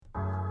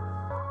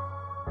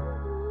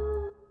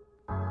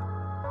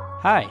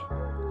Hi,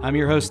 I'm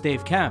your host,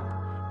 Dave Kemp,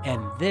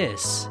 and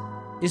this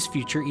is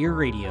Future Ear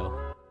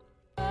Radio.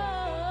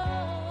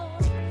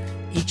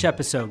 Each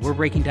episode, we're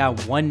breaking down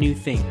one new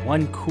thing,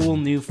 one cool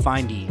new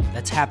finding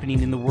that's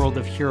happening in the world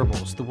of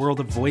hearables, the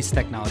world of voice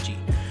technology.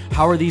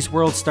 How are these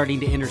worlds starting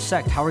to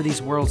intersect? How are these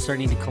worlds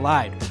starting to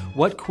collide?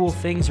 What cool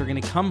things are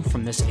going to come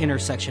from this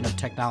intersection of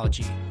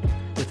technology?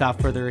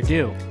 Without further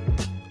ado,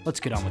 let's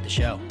get on with the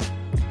show.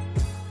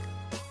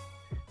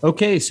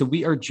 Okay, so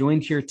we are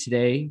joined here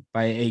today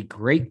by a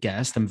great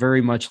guest. I'm very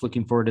much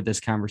looking forward to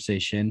this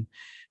conversation,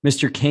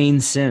 Mr.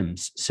 Kane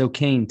Sims. So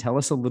Kane, tell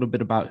us a little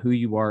bit about who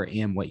you are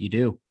and what you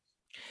do.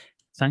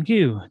 Thank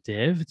you,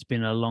 Dave. It's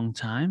been a long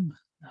time.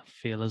 I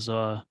feel as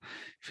though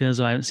I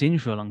haven't seen you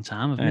for a long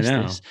time. I've missed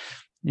this.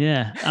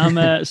 Yeah.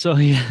 So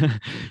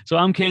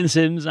I'm Kane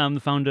Sims. I'm the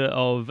founder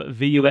of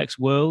VUX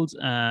World.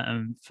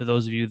 And for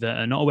those of you that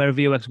are not aware of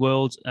VUX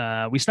World,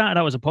 we started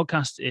out as a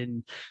podcast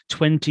in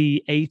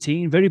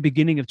 2018, very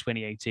beginning of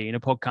 2018, a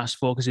podcast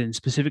focusing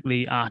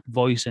specifically at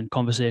voice and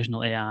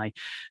conversational AI,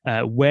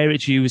 where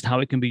it's used, how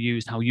it can be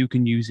used, how you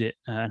can use it,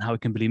 and how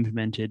it can be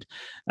implemented.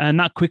 And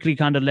that quickly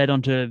kind of led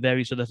on to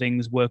various other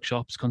things,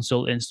 workshops,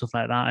 consulting, stuff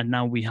like that. And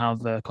now we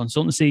have a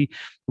consultancy.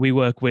 We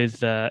work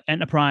with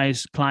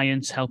enterprise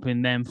clients,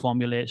 helping them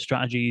formulate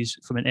strategies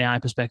from an AI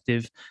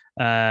perspective,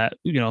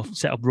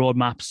 set up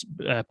roadmaps,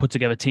 put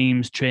together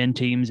teams, train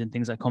teams in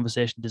things like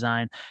conversation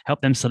design,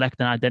 help them select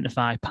and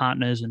identify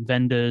partners and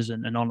vendors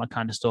and all that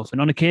kind of stuff.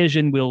 And on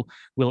occasion, we'll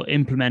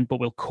implement,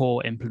 but we'll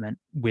co-implement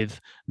with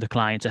the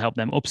client to help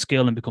them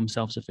upskill and become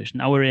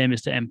self-sufficient. Our aim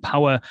is to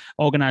empower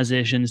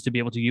organizations to be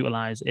able to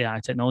utilize AI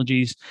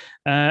technologies.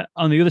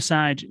 On the other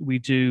side, we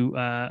do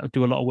a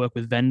lot of work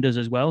with vendors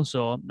as well.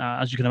 So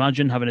as you can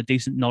imagine, having a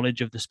decent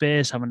knowledge of the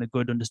space, having a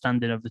good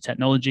understanding of the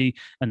technology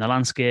and the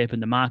landscape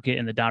and the market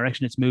and the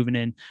direction it's moving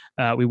in,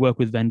 we work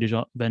with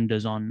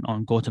vendors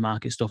on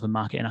go-to-market stuff and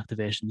marketing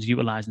activations,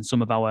 utilizing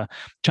some of our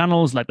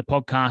channels like the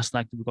podcast,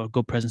 like we've got a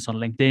good presence on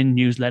LinkedIn,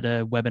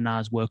 newsletter,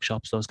 webinars,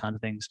 workshops, those kind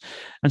of things.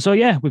 And so,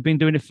 yeah, we've been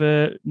doing it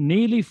for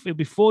it'll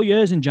be 4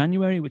 years in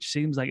January, which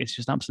seems like it's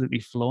just absolutely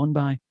flown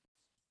by.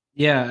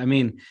 Yeah, I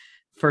mean,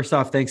 first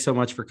off, thanks so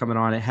much for coming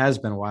on. It has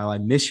been a while. I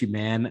miss you,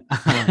 man.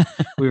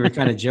 We were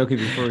kind of joking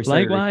before we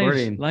started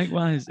recording.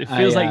 Likewise. It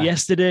feels like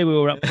yesterday we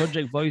were at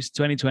Project Voice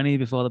 2020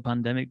 before the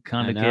pandemic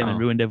kind of came and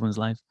ruined everyone's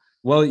life.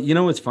 Well, you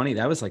know what's funny?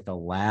 That was like the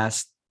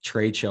last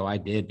trade show I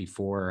did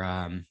before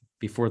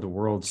the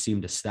world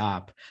seemed to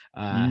stop,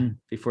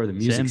 before the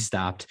music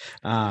stopped.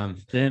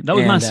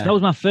 That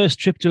was my first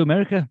trip to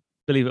America.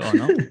 Believe it or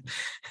not.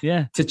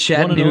 Yeah. To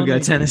Chattanooga,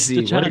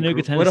 Tennessee.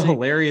 What a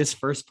hilarious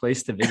first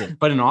place to visit,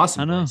 but an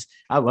awesome place.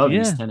 I love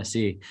East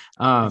Tennessee.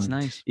 It's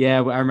nice.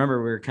 Yeah. I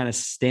remember we were kind of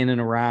standing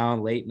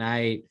around late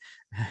night,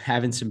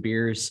 having some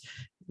beers,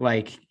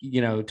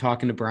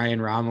 talking to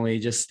Brian Romilly.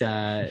 Just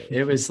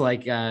it was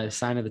like a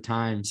sign of the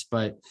times,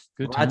 but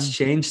lots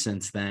changed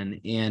since then.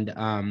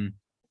 And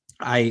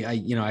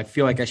I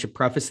feel like I should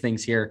preface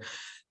things here.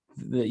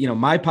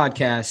 My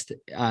podcast,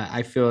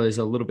 I feel is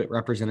a little bit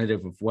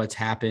representative of what's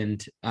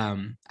happened.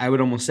 I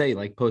would almost say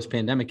like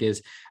post-pandemic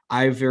is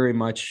I very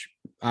much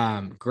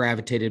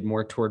gravitated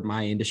more toward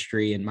my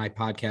industry, and my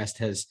podcast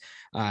has,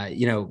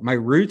 my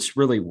roots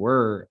really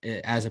were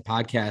as a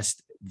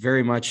podcast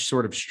very much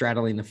sort of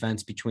straddling the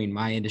fence between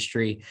my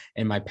industry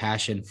and my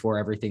passion for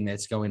everything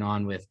that's going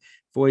on with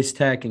voice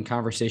tech and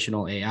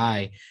conversational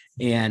AI.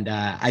 And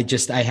I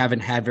haven't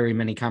had very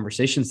many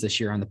conversations this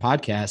year on the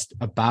podcast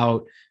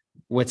about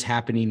what's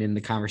happening in the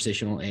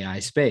conversational AI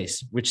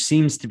space, which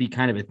seems to be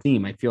kind of a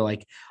theme. I feel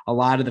like a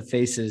lot of the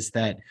faces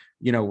that,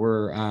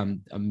 were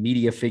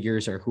media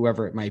figures or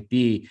whoever it might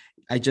be,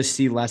 I just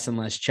see less and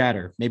less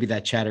chatter. Maybe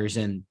that chatter's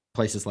in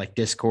places like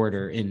Discord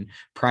or in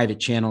private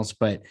channels.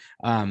 But,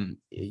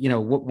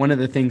 one of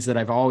the things that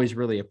I've always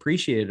really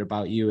appreciated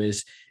about you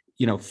is,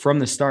 from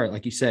the start,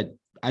 like you said,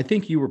 I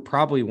think you were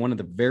probably one of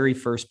the very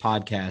first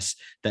podcasts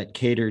that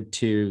catered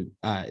to,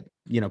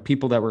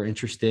 people that were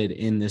interested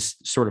in this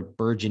sort of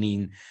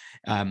burgeoning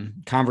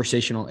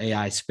conversational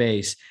AI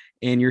space,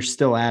 and you're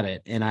still at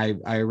it. And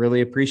I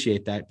really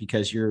appreciate that,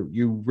 because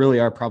you really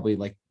are probably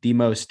like the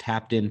most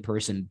tapped in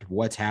person to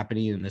what's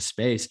happening in this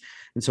space.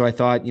 And so I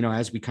thought,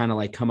 as we kind of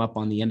like come up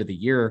on the end of the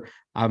year,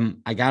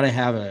 I got to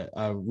have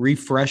a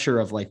refresher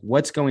of like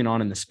what's going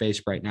on in the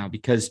space right now,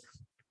 because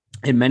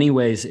in many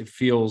ways it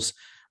feels,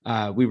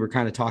 we were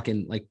kind of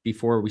talking like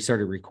before we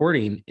started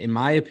recording, in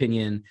my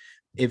opinion,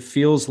 it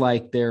feels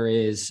like there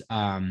is,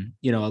 a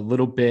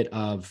little bit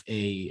of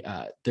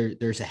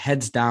there's a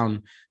heads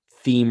down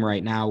theme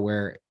right now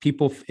where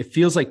it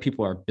feels like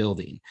people are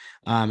building.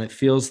 It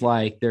feels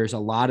like there's a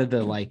lot of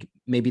the, like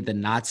maybe the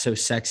not so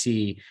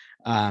sexy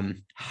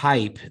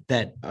hype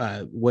that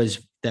was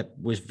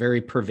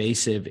very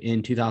pervasive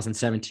in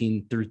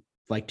 2017 through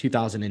like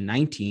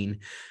 2019.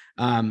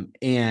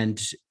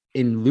 And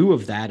in lieu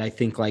of that, I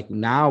think like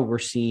now we're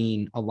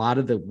seeing a lot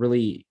of the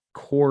really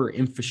core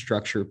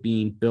infrastructure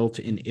being built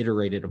and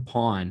iterated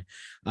upon.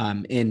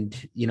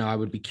 And, I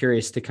would be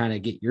curious to kind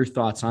of get your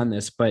thoughts on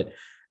this, but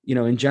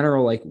in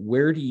general, like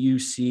where do you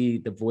see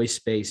the voice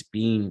space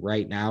being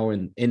right now,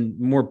 and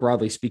more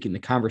broadly speaking, the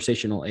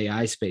conversational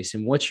AI space?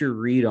 And what's your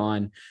read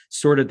on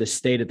sort of the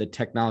state of the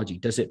technology?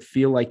 Does it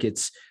feel like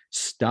it's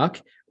stuck,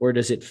 or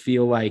does it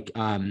feel like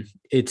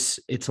it's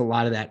a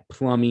lot of that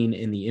plumbing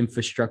and the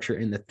infrastructure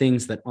and the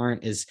things that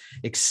aren't as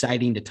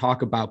exciting to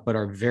talk about, but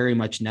are very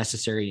much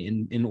necessary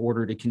in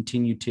order to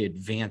continue to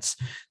advance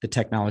the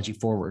technology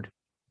forward?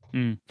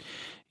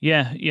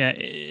 Yeah,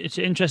 it's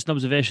an interesting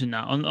observation.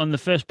 Now, on the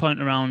first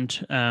point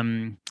around,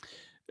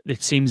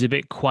 it seems a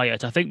bit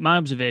quiet. I think my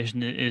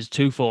observation is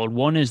twofold.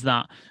 One is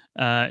that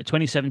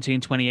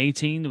 2017,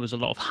 2018, there was a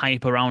lot of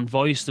hype around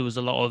voice. There was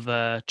a lot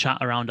of chat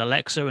around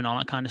Alexa and all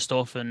that kind of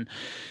stuff. And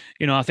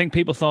I think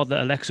people thought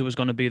that Alexa was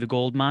going to be the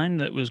gold mine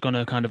that was going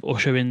to kind of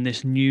usher in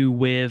this new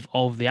wave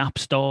of the App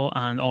Store,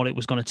 and all it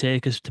was going to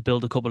take is to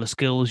build a couple of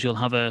skills. You'll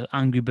have a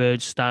Angry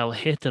Birds style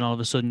hit, and all of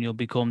a sudden you'll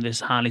become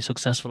this highly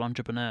successful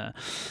entrepreneur.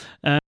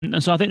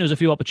 And so I think there was a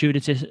few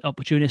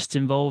opportunists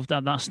involved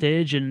at that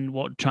stage, and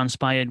what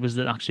transpired was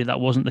that actually that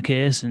wasn't the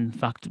case. In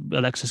fact,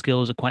 Alexa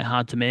skills are quite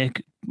hard to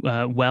make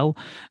well,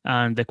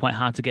 and they're quite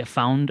hard to get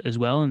found as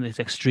well, and it's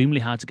extremely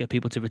hard to get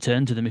people to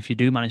return to them if you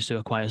do manage to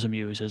acquire some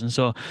users. And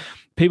so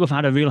people have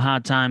had a real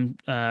hard time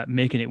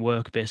making it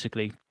work,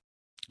 basically.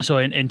 So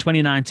in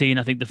 2019,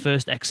 I think the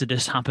first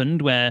exodus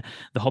happened where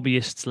the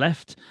hobbyists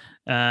left.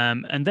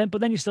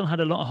 But then you still had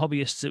a lot of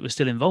hobbyists that were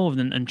still involved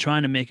and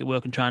trying to make it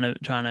work and trying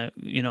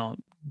to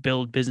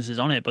build businesses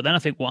on it. But then I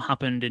think what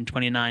happened in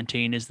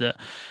 2019 is that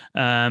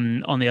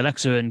on the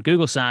Alexa and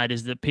Google side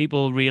is that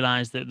people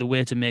realized that the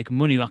way to make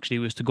money actually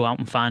was to go out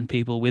and find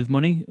people with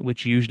money,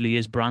 which usually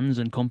is brands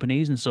and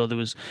companies. And so there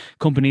was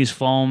companies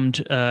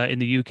formed in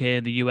the UK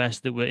and the US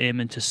that were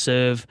aiming to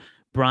serve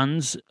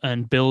brands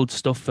and build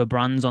stuff for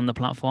brands on the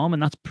platform.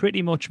 And that's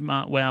pretty much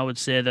where I would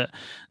say that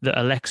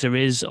Alexa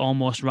is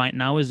almost right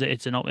now, is that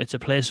it's a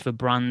place for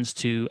brands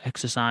to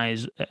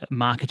exercise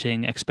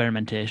marketing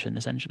experimentation,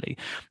 essentially.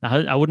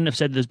 I wouldn't have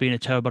said there's been a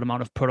terrible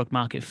amount of product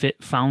market fit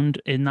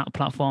found in that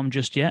platform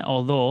just yet,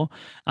 although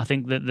I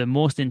think that the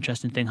most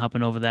interesting thing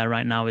happening over there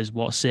right now is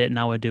what Satan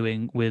now are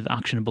doing with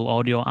actionable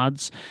audio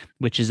ads,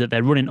 which is that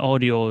they're running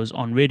audios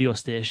on radio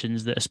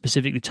stations that are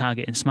specifically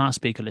targeting smart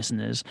speaker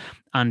listeners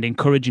and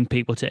encouraging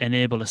people to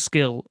enable a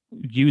skill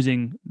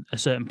using a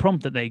certain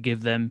prompt that they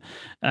give them,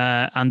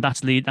 and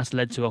that's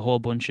led to a whole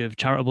bunch of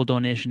charitable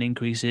donation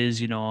increases.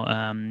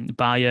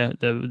 Bayer,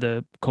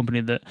 the company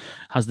that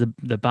has the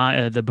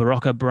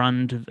Barocca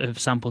brand, have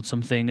sampled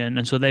something,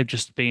 and so they've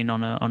just been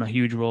on a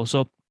huge roll.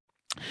 So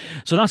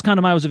that's kind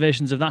of my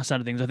observations of that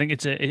side of things. I think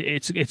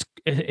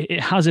it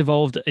has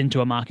evolved into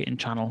a marketing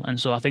channel, and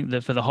so I think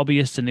that for the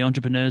hobbyists and the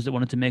entrepreneurs that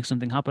wanted to make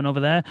something happen over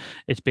there,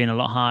 it's been a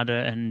lot harder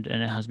and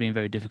it has been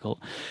very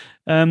difficult.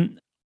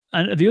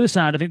 And the other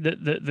side, I think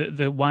that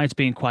the why it's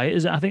being quiet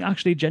is that I think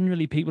actually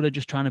generally people are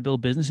just trying to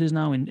build businesses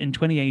now. In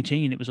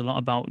 2018, it was a lot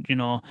about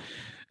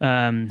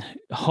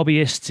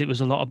hobbyists. It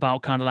was a lot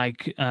about kind of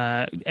like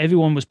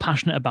everyone was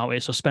passionate about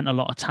it, so spent a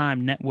lot of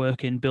time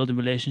networking, building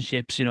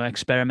relationships,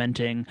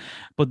 experimenting.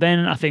 But then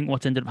I think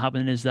what's ended up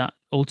happening is that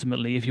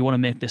ultimately, if you want to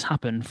make this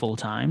happen full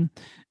time,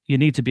 you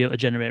need to be able to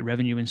generate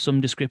revenue in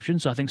some description.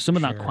 So I think some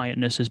of that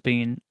quietness has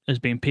been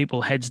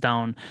people heads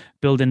down,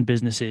 building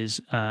businesses,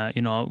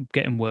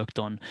 getting work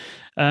done.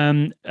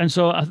 And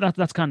so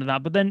that's kind of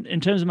that. But then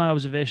in terms of my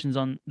observations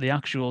on the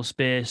actual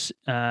space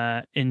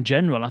in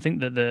general, I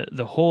think that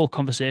the whole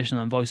conversation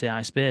on voice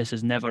AI space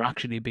has never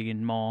actually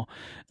been more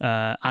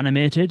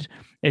animated.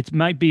 It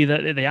might be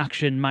that the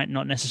action might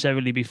not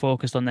necessarily be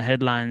focused on the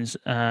headlines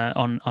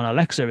on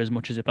Alexa as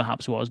much as it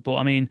perhaps was. But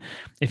I mean,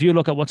 if you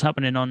look at what's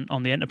happening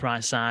on the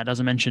enterprise side, as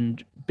I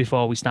mentioned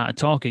before we started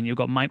talking, you've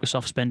got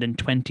Microsoft spending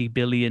 $20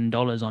 billion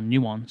on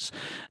Nuance,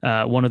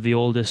 one of the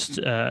oldest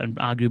and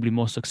arguably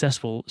most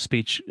successful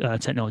speech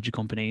technology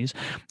companies.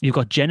 You've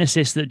got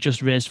Genesis that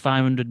just raised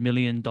 $500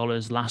 million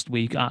last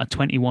week at a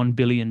 $21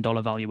 billion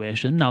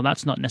valuation. Now,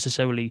 that's not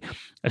necessarily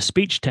a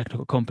speech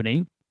technical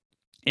company.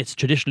 It's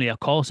traditionally a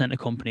call center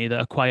company that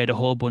acquired a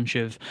whole bunch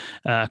of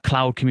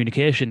cloud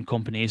communication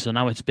companies. So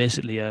now it's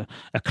basically a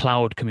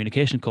cloud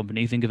communication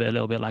company. Think of it a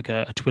little bit like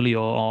a Twilio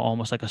or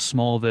almost like a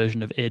small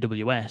version of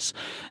AWS.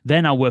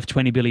 They're now worth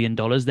 $20 billion.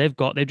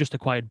 They've just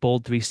acquired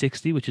Bold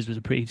 360, which was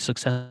a pretty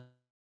successful.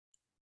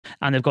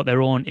 And they've got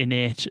their own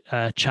innate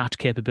chat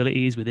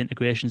capabilities with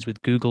integrations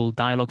with Google,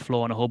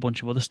 Dialogflow, and a whole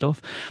bunch of other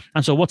stuff.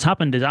 And so what's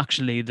happened is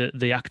actually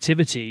the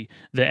activity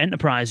that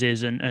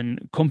enterprises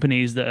and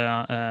companies that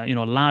are,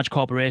 large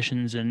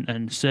corporations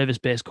and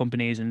service-based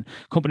companies and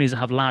companies that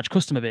have large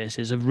customer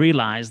bases have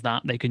realized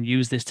that they can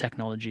use this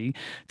technology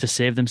to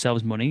save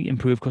themselves money,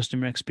 improve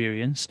customer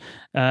experience,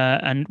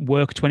 and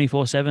work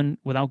 24/7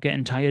 without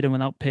getting tired and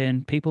without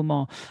paying people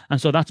more. And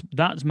so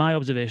that's my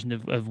observation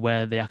of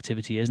where the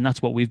activity is. And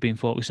that's what we've been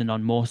focusing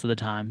on most of the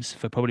times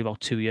for probably about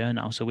 2 years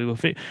now. So we were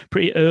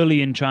pretty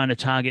early in trying to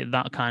target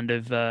that kind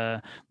of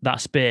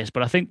that space.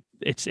 But I think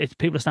it's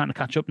people are starting to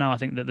catch up now. I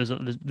think that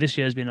this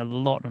year has been a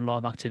lot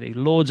of activity,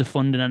 loads of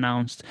funding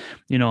announced,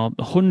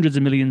 hundreds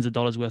of millions of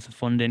dollars worth of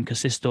funding.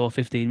 Kasisto,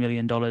 $15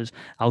 million,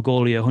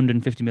 Algolia,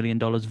 $150 million,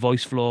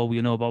 VoiceFlow,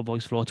 we know about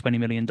VoiceFlow, $20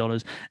 million,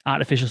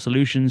 Artificial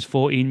Solutions,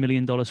 $14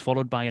 million,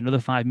 followed by another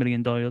 $5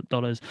 million.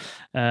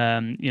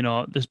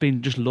 There's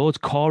been just loads.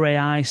 Core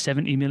AI,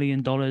 $70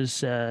 million,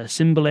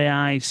 Symbol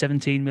AI,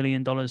 $17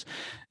 million.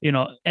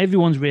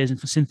 Everyone's raising.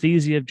 For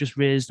Synthesia have just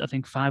raised, I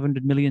think,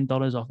 $500 million,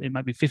 or it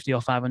might be 50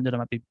 or 500. I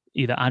might be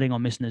either adding or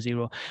missing a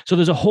zero. So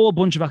there's a whole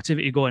bunch of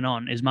activity going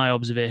on, is my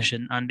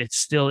observation, and it's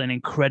still an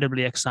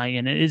incredibly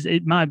exciting.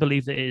 My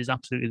belief that it is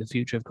absolutely the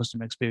future of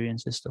customer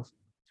experience, this stuff.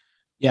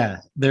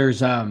 Yeah,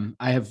 there's I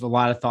have a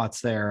lot of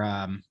thoughts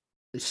there.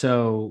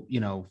 So,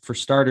 for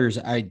starters,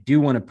 I do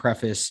want to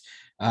preface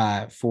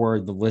for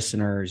the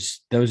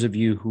listeners, those of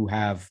you who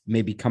have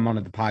maybe come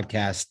onto the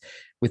podcast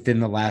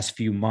within the last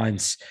few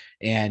months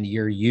and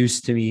you're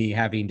used to me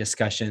having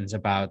discussions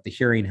about the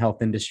hearing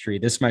health industry,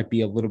 this might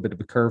be a little bit of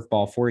a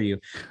curveball for you.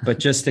 But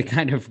just to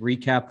kind of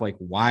recap, like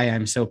why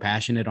I'm so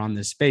passionate on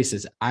this space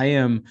is I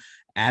am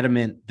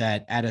adamant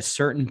that at a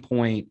certain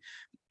point,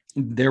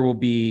 there will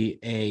be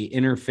a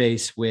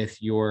interface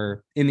with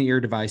your in-the-ear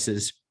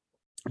devices,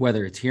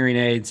 whether it's hearing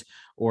aids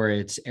or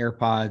it's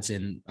AirPods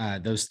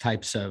and those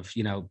types of,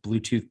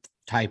 Bluetooth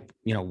type,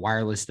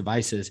 wireless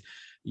devices.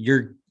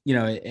 You're,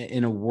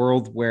 in a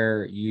world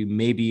where you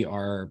maybe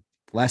are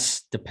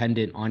less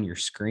dependent on your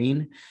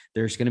screen,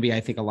 there's going to be, I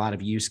think, a lot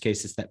of use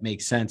cases that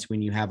make sense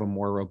when you have a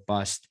more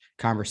robust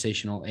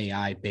conversational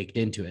AI baked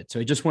into it. So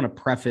I just want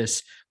to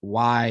preface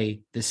why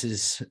this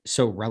is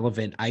so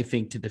relevant, I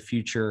think, to the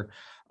future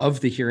of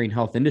the hearing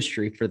health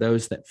industry for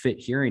those that fit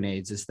hearing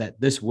aids, is that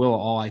this will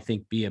all, I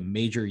think, be a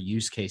major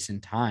use case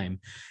in time.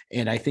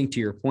 And I think to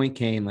your point,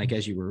 Kane, like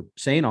as you were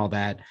saying all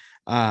that,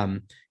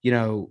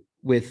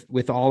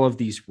 with all of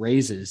these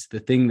raises, the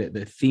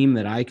theme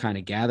that I kind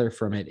of gather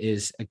from it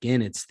is,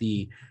 again, it's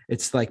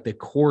like the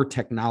core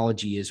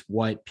technology is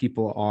what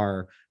people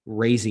are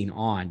raising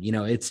on.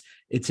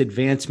 It's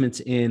advancements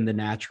in the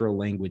natural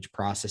language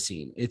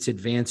processing, it's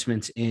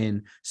advancements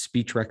in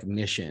speech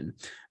recognition.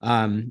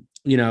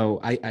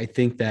 I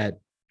think that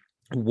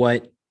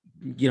what,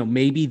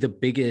 maybe the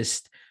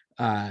biggest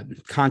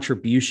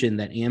contribution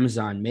that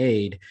Amazon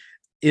made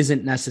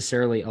isn't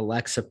necessarily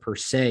Alexa per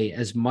se,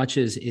 as much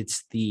as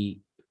it's the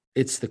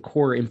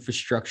core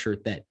infrastructure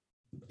that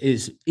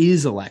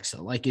is Alexa.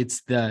 Like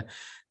it's the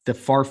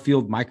far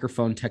field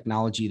microphone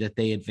technology that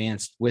they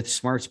advanced with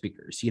smart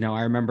speakers.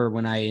 I remember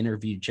when I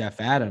interviewed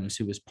Jeff Adams,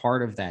 who was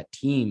part of that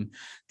team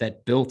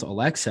that built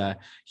Alexa,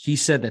 he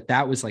said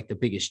that was like the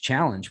biggest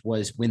challenge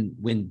was when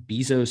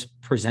Bezos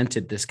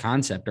presented this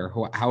concept,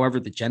 or however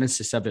the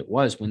genesis of it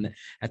was,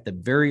 at the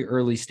very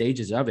early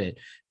stages of it,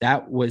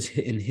 that was,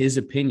 in his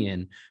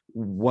opinion,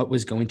 what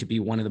was going to be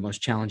one of the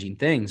most challenging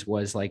things,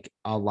 was like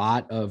a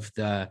lot of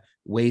the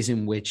ways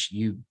in which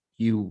you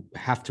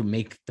have to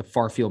make the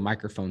far field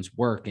microphones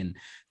work, and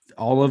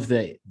all of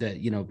the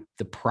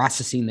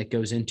processing that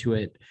goes into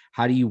it.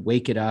 How do you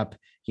wake it up?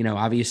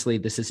 Obviously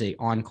this is a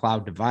on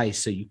cloud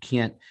device, so you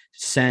can't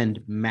send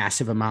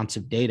massive amounts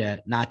of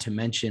data, not to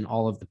mention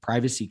all of the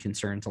privacy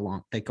concerns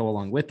that go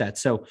along with that.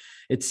 So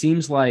it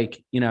seems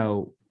like,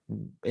 and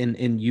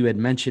you had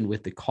mentioned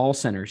with the call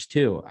centers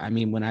too. I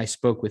mean, when I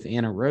spoke with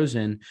Anna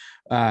Rosen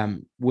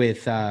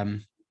with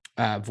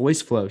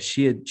VoiceFlow,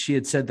 she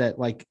had said that,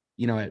 like,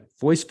 at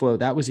VoiceFlow,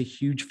 that was a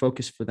huge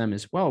focus for them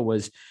as well,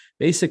 was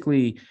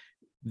basically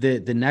the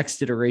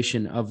next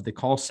iteration of the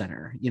call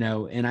center,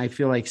 and I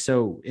feel like,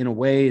 so in a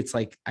way, it's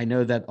like, I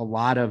know that a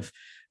lot of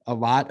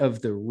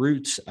the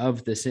roots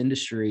of this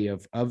industry,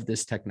 of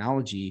this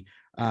technology,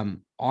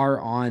 are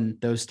on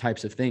those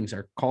types of things,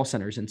 are call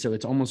centers. And so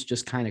it's almost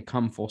just kind of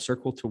come full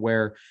circle to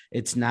where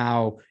it's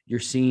now you're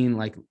seeing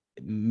like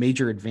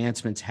major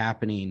advancements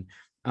happening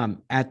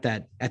at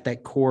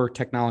that core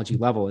technology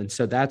level. And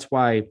so that's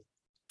why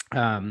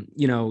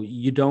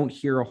you don't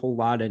hear a whole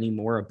lot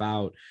anymore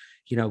about,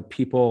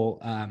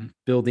 people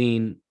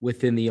building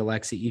within the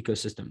Alexa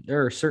ecosystem.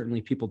 There are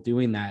certainly people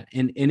doing that.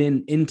 And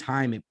in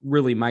time, it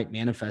really might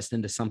manifest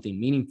into something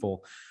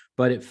meaningful,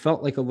 but it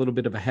felt like a little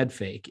bit of a head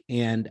fake.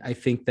 And I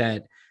think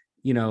that,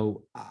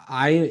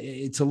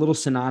 it's a little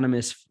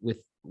synonymous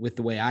with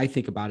the way I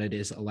think about it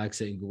is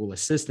Alexa and Google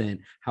Assistant.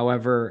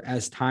 However,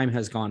 as time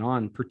has gone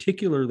on,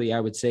 particularly,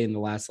 I would say in the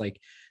last like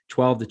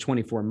 12 to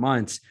 24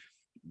 months,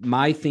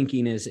 my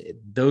thinking is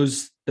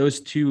those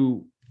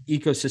two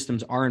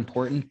ecosystems are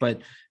important,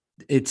 but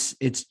it's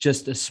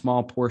just a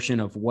small portion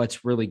of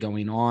what's really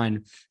going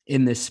on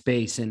in this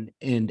space.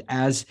 And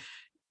as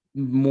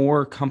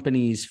more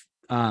companies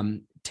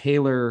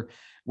tailor,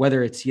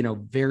 whether it's,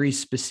 very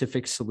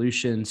specific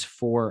solutions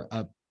for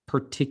a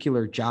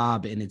particular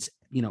job, and it's,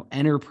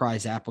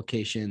 enterprise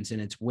applications,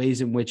 and it's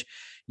ways in which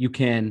you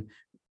can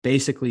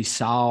basically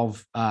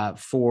solve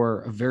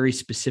for a very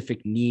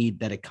specific need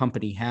that a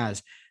company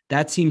has.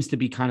 That seems to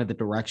be kind of the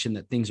direction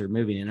that things are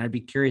moving. And I'd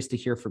be curious to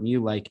hear from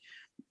you, like,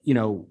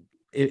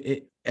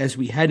 as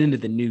we head into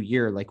the new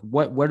year, like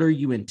what are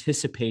you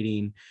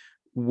anticipating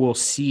we'll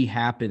see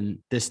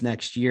happen this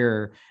next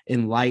year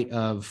in light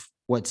of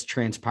what's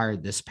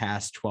transpired this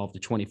past 12 to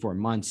 24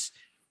 months,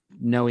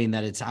 knowing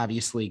that it's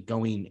obviously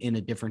going in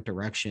a different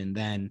direction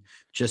than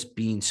just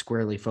being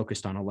squarely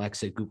focused on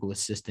Alexa, Google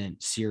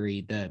Assistant,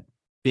 Siri, the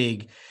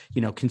big,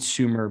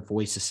 consumer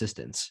voice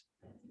assistants.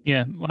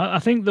 Yeah, well, I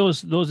think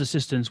those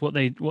assistants, what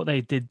they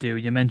did do,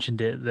 you mentioned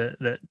it,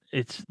 that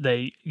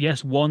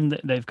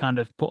they've kind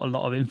of put a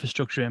lot of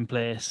infrastructure in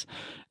place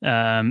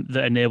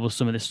that enables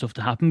some of this stuff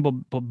to happen,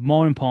 but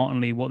more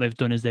importantly, what they've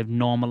done is they've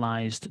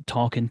normalized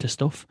talking to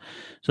stuff.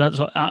 So that's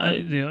what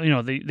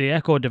the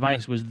Echo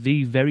device was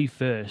the very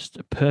first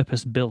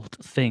purpose-built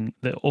thing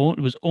that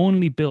was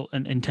only built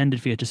and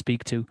intended for you to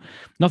speak to.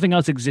 Nothing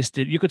else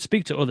existed. You could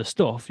speak to other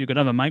stuff. You could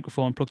have a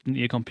microphone plugged into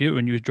your computer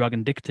and use Drag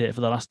and Dictate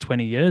for the last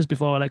 20 years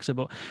before Alexa,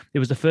 but it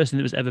was the first thing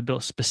that was ever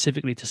built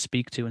specifically to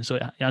speak to. And so,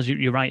 as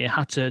you're right, it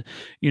had to,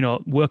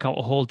 work out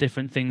a whole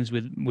different things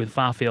with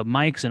far-field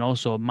mics and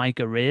also mic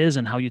arrays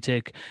and how you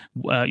take,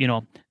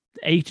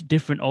 8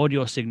 different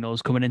audio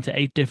signals coming into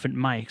 8 different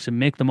mics and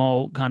make them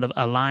all kind of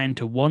align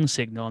to one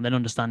signal and then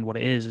understand what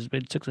it is.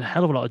 It took a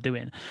hell of a lot of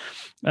doing.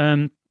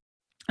 And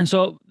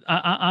so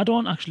I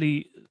don't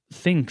actually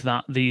think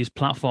that these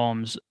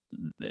platforms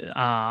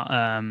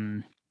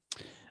are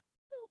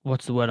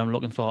what's the word I'm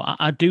looking for?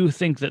 I do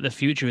think that the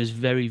future is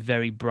very,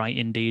 very bright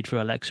indeed for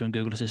Alexa and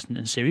Google Assistant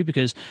and Siri,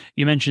 because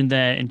you mentioned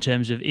there in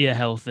terms of ear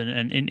health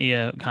and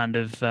in-ear kind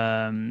of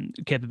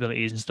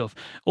capabilities and stuff.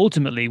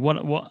 Ultimately, what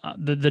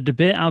the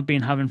debate I've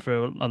been having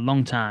for a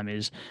long time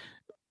is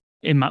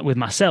with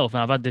myself,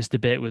 and I've had this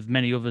debate with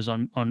many others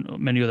on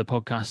many other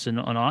podcasts and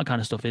on all that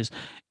kind of stuff, is,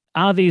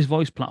 are these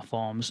voice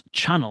platforms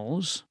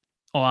channels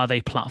or are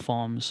they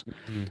platforms?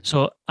 Mm-hmm.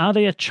 So are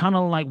they a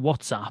channel like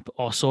WhatsApp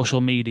or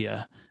social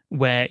media,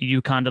 where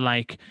you kind of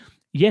like,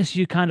 yes,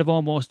 you kind of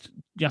almost,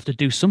 you have to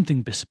do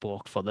something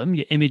bespoke for them.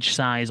 Your image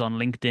size on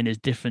LinkedIn is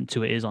different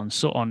to it is on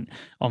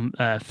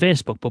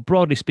Facebook, but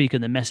broadly speaking,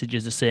 the message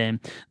is the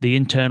same. The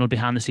internal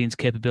behind the scenes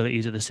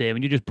capabilities are the same,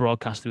 and you just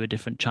broadcast through a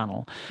different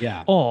channel.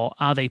 Yeah. Or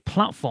are they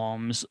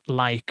platforms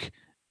like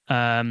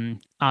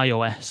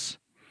iOS,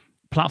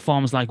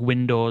 platforms like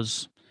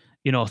Windows,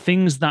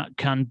 things that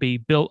can be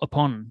built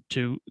upon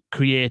to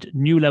create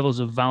new levels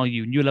of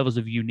value, new levels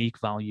of unique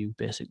value,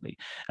 basically.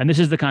 And this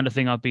is the kind of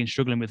thing I've been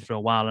struggling with for a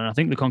while. And I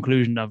think the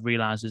conclusion I've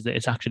realized is that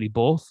it's actually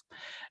both.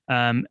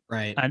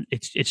 Right. And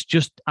it's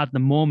just at the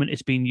moment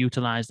it's being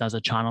utilized as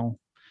a channel,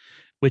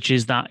 which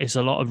is that it's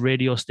a lot of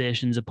radio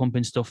stations are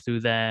pumping stuff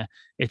through there.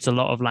 It's a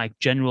lot of like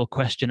general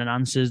question and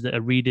answers that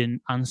are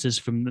reading answers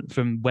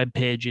from web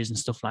pages and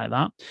stuff like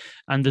that.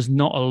 And there's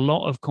not a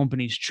lot of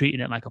companies treating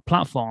it like a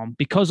platform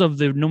because of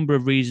the number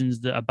of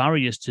reasons that are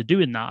barriers to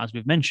doing that, as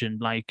we've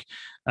mentioned. Like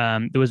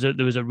there was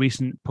a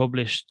recent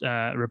published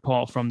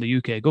report from the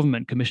UK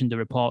government, commissioned a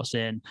report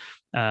saying,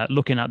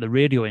 looking at the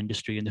radio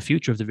industry and the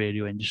future of the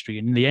radio industry.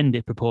 And in the end,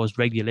 it proposed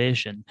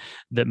regulation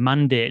that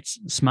mandates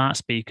smart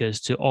speakers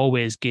to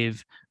always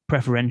give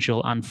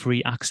preferential and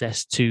free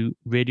access to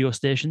radio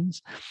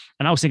stations.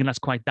 And I was thinking that's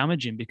quite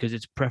damaging because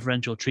it's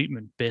preferential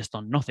treatment based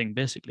on nothing,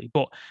 basically.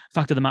 But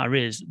fact of the matter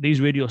is,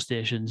 these radio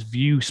stations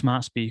view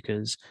smart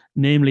speakers,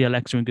 namely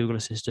Alexa and Google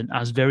Assistant,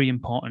 as very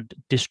important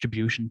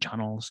distribution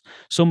channels,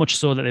 so much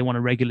so that they want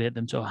to regulate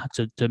them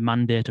to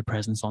mandate a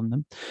presence on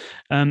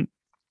them.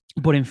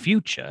 But in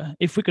future,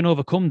 if we can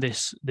overcome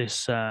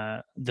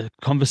the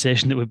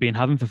conversation that we've been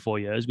having for 4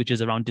 years, which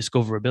is around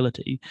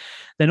discoverability,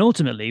 then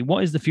ultimately,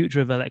 what is the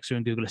future of Alexa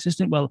and Google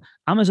Assistant? Well,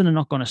 Amazon are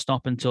not going to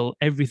stop until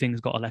everything's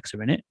got Alexa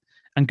in it.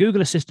 And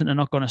Google Assistant are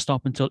not going to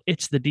stop until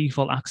it's the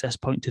default access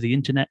point to the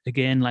internet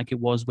again, like it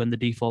was when the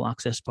default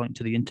access point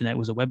to the internet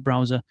was a web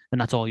browser, and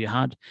that's all you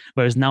had.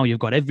 Whereas now you've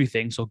got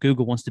everything, so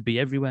Google wants to be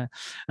everywhere.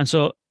 And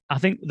so I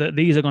think that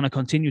these are going to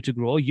continue to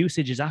grow.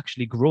 Usage is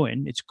actually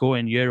growing; it's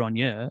growing year on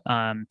year,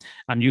 and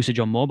usage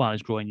on mobile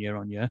is growing year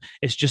on year.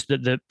 It's just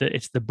that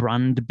it's the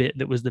brand bit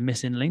that was the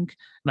missing link.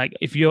 Like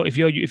if you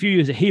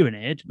use a hearing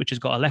aid which has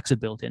got Alexa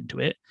built into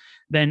it,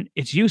 then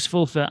it's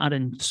useful for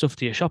adding stuff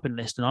to your shopping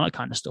list and all that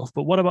kind of stuff.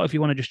 But what about if you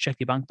want to just check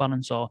your bank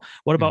balance, or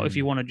what about if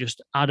you want to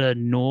just add a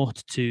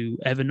note to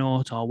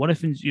Evernote, or what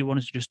if you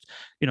want to just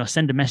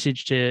send a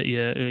message to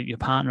your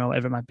partner or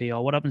whatever it might be,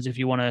 or what happens if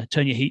you want to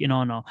turn your heating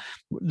on, or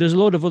there's a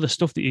load of other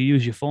stuff that you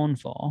use your phone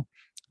for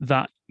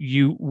that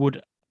you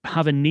would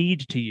have a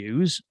need to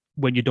use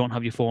when you don't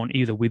have your phone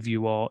either with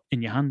you or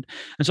in your hand.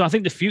 And so I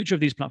think the future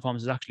of these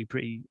platforms is actually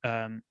pretty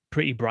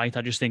bright.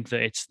 I just think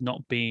that it's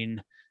not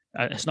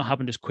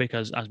happened as quick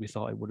as we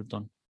thought it would have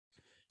done.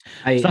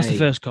 So that's the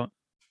first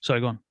sorry,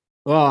 go on.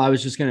 Well, I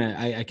was just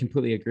I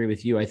completely agree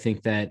with you. I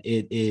think that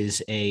it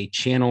is a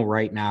channel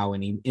right now,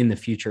 and in the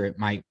future, it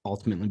might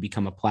ultimately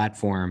become a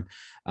platform.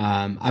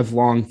 I've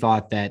long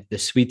thought that the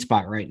sweet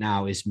spot right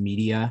now is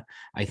media.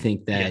 I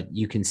think that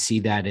you can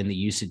see that in the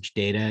usage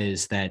data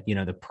is that,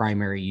 the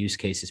primary use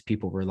cases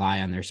people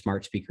rely on their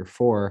smart speaker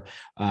for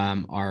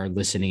are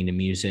listening to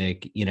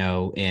music,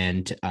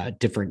 and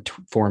different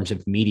forms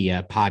of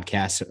media,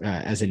 podcasts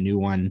as a new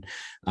one.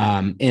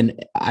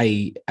 And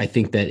I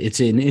think that it's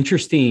an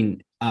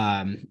interesting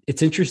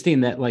it's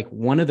interesting that like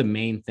one of the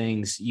main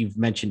things you've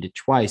mentioned it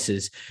twice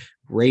is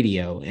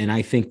radio. And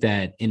I think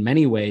that in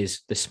many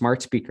ways, the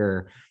smart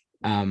speaker,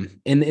 and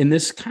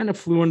this kind of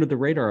flew under the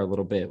radar a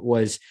little bit,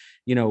 was,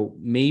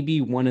 maybe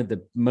one of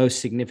the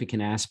most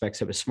significant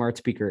aspects of a smart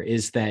speaker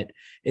is that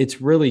it's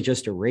really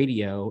just a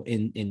radio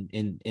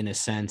in a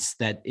sense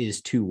that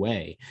is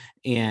two-way.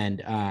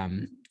 And,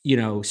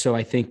 so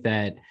I think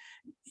that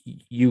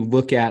you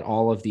look at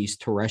all of these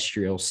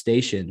terrestrial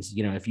stations,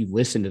 if you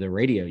listen to the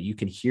radio, you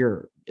can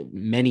hear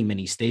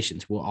many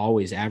stations will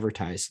always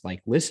advertise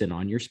like, listen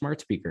on your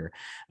smart speaker,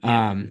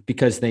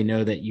 because they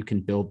know that you can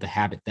build the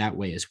habit that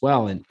way as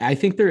well. And I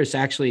think there is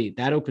actually,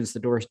 that opens the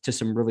doors to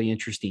some really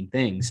interesting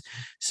things.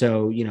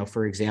 So,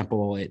 for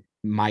example, it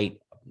might,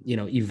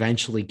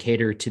 eventually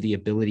cater to the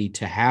ability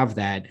to have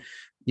that,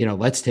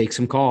 let's take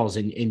some calls,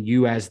 and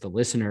you as the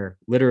listener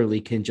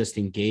literally can just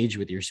engage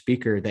with your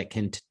speaker that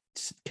can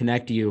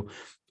connect you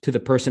to the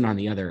person on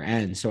the other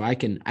end. So I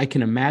can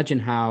imagine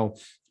how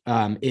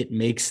it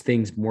makes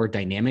things more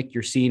dynamic.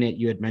 You're seeing it.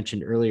 You had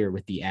mentioned earlier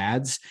with the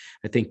ads.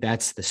 I think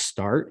that's the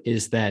start,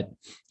 is that,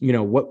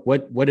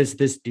 what does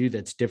this do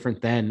that's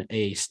different than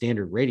a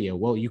standard radio?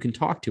 Well, you can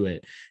talk to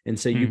it. And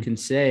so you can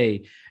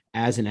say,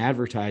 as an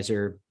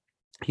advertiser,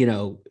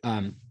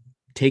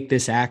 take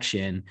this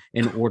action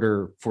in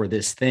order for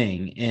this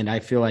thing. And I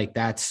feel like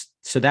that's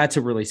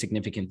a really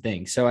significant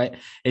thing. So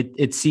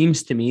it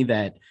seems to me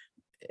that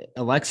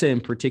Alexa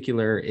in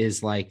particular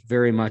is like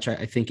very much,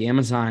 I think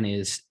Amazon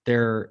is,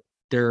 they're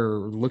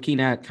looking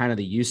at kind of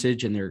the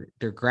usage, and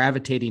they're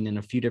gravitating in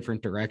a few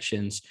different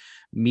directions,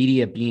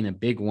 media being a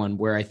big one,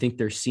 where I think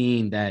they're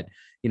seeing that,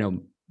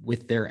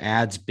 with their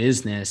ads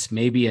business,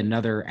 maybe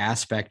another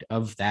aspect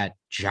of that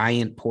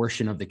giant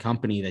portion of the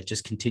company that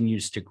just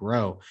continues to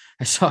grow.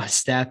 I saw a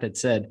stat that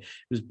said, it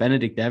was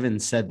Benedict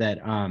Evans said that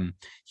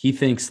he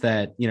thinks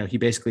that, he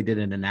basically did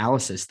an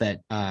analysis that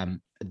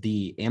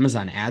the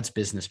Amazon ads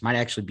business might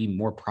actually be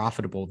more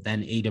profitable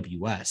than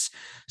AWS.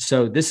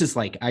 So this is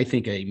like, I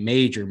think, a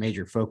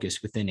major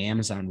focus within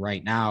Amazon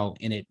right now.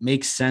 And it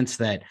makes sense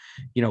that,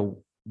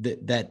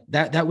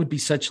 that would be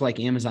such like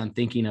Amazon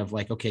thinking of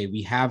like, okay,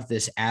 we have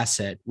this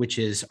asset, which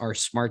is our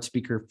smart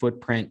speaker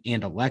footprint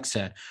and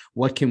Alexa.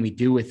 What can we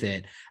do with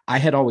it? I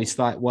had always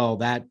thought, well,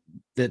 that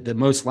the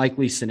most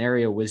likely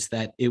scenario was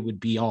that it would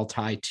be all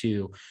tied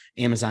to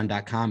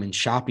Amazon.com and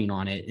shopping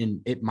on it.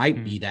 And it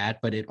might be that,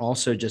 but it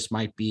also just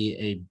might be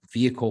a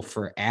vehicle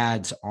for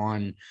ads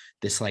on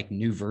this like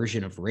new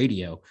version of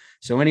radio.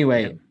 So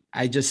anyway,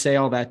 I just say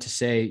all that to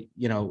say,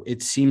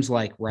 it seems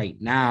like right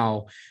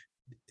now,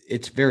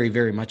 it's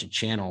very much a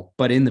channel,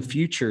 but in the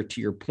future,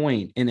 to your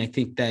point, and I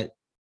think that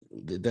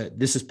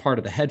this is part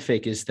of the head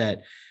fake, is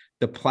that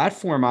the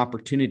platform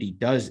opportunity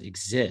does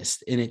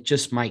exist, and it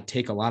just might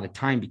take a lot of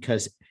time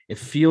because it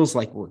feels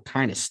like we're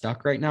kind of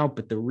stuck right now.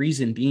 But the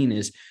reason being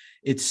is,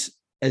 it's,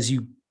 as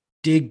you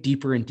dig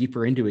deeper and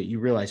deeper into it, you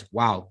realize,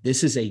 wow,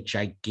 this is a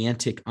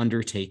gigantic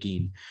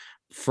undertaking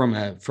from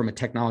a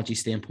technology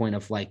standpoint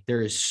of like,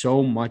 there is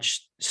so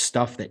much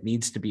stuff that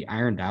needs to be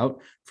ironed out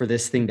for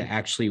this thing to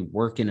actually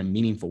work in a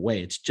meaningful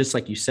way. It's just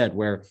like you said,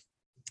 where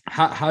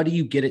how do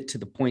you get it to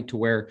the point to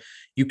where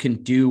you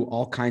can do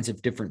all kinds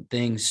of different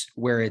things,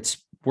 where it's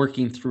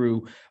working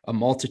through a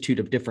multitude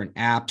of different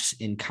apps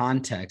in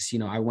context.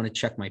 I want to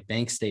check my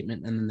bank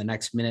statement, and then the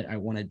next minute I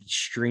want to be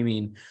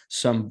streaming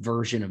some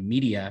version of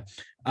media.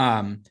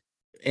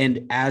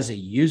 And as a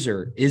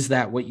user, is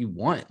that what you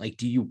want? Like,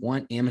 do you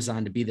want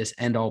Amazon to be this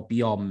end all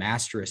be all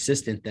master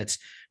assistant that's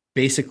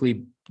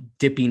basically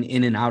dipping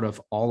in and out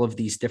of all of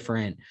these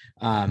different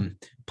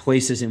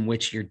places in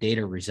which your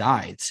data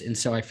resides? And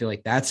so I feel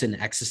like that's an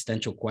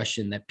existential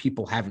question that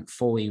people haven't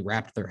fully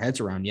wrapped their heads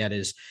around yet,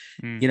 is,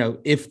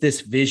 if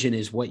this vision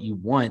is what you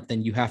want,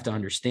 then you have to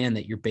understand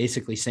that you're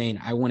basically saying,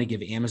 I want to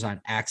give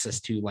Amazon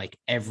access to like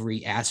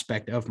every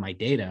aspect of my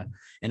data.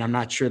 And I'm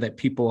not sure that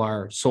people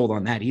are sold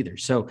on that either.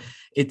 So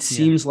it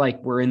seems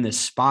like we're in this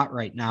spot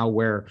right now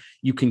where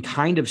you can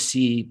kind of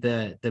see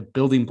the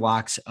building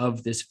blocks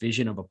of this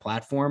vision of a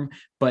platform,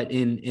 but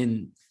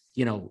in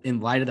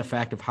light of the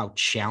fact of how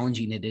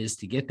challenging it is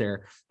to get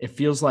there, it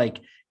feels like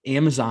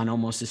Amazon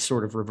almost is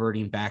sort of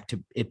reverting back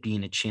to it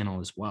being a channel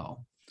as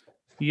well.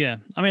 Yeah.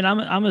 I mean,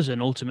 Amazon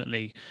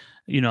ultimately,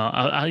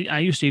 I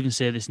used to even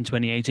say this in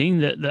 2018,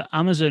 that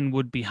Amazon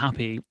would be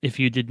happy if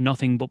you did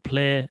nothing but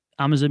play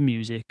Amazon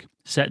Music,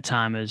 set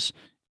timers,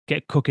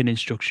 get cooking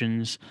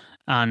instructions,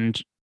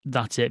 and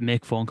that's it,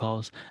 make phone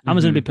calls.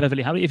 Amazon would be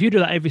perfectly happy. If you do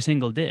that every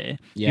single day,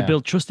 you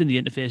build trust in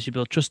the interface, you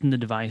build trust in the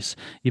device,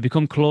 you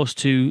become close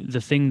to the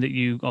thing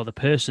that or the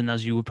person,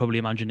 as you would probably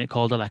imagine it,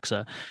 called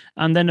Alexa.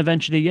 And then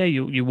eventually,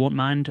 you won't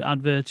mind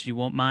adverts, you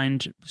won't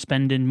mind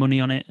spending money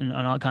on it and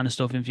all that kind of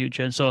stuff in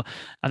future. And so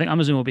I think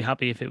Amazon will be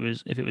happy if it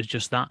was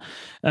just that.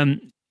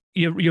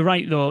 You're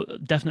right, though,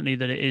 definitely,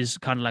 that it is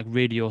kind of like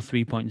Radio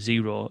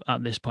 3.0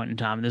 at this point in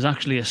time. There's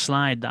actually a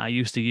slide that I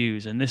used to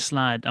use, and this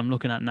slide I'm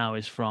looking at now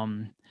is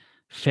from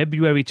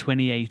February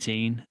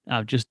 2018.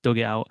 I've just dug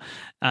it out.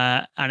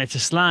 And it's a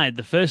slide.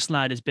 The first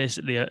slide is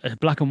basically a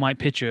black and white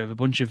picture of a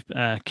bunch of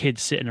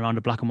kids sitting around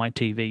a black and white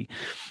TV.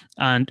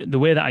 And the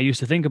way that I used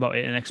to think about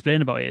it and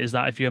explain about it is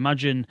that if you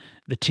imagine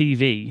the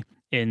TV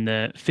in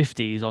the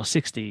 50s or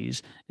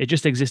 60s, it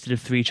just existed of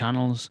three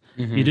channels.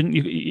 Mm-hmm.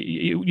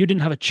 You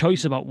didn't have a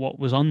choice about what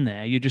was on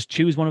there. You just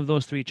choose one of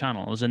those three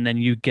channels and then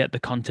you get the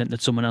content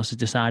that someone else has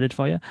decided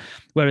for you.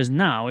 Whereas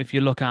now, if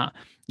you look at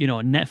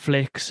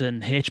Netflix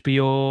and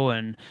HBO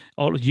and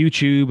all of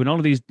YouTube and all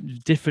of these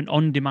different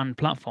on-demand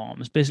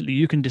platforms, basically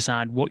you can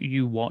decide what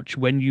you watch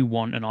when you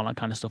want and all that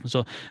kind of stuff. And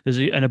so there's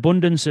an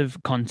abundance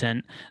of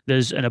content,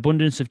 there's an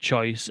abundance of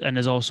choice, and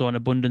there's also an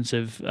abundance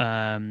of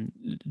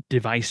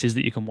devices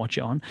that you can watch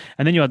it on.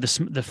 And then you have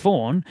the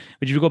phone,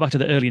 which if you go back to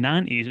the early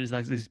 90s, it was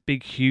like this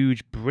big,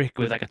 huge brick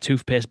with like a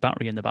toothpaste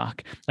battery in the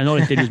back. And all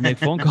it did was make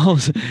phone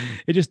calls.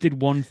 It just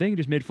did one thing, it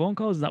just made phone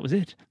calls, and that was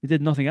it. It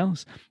did nothing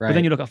else. Right. But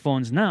then you look at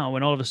phones now,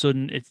 and all of a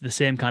sudden it's the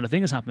same kind of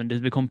thing has happened. It's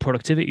become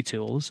productivity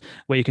tools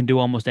where you can do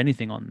almost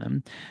anything on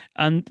them.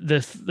 And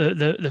the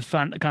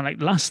kind of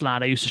like last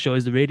slide I used to show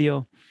is the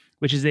radio,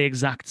 which is the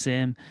exact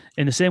same.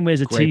 In the same way as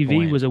a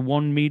TV was a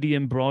one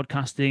medium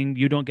broadcasting,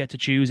 you don't get to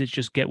choose, it's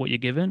just get what you're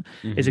given.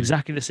 Mm-hmm. It's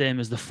exactly the same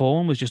as the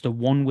phone was just a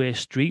one-way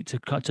street to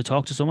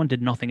talk to someone,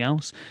 did nothing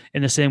else.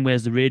 In the same way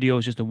as the radio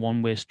is just a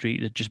one-way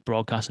street that just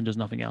broadcasts and does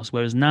nothing else.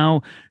 Whereas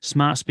now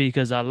smart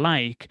speakers are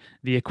like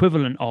the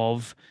equivalent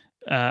of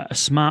a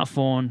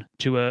smartphone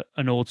to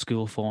an old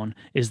school phone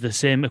is the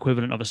same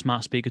equivalent of a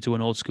smart speaker to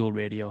an old school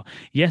radio.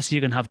 Yes, you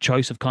can have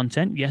choice of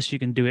content. Yes, you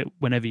can do it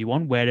whenever you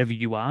want, wherever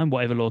you are, in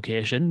whatever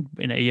location,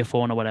 in an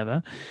earphone or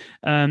whatever.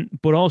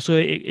 But also,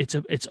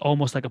 it's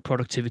almost like a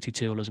productivity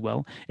tool as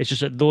well. It's just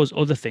that those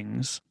other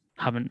things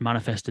haven't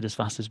manifested as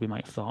fast as we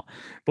might have thought.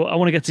 But I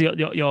want to get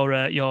to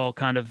your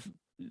kind of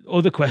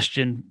other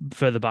question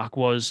further back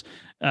was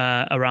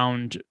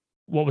around.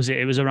 What was it?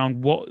 It was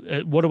around what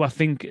do I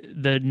think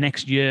the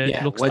next year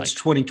looks like? What's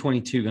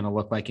 2022 going to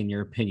look like in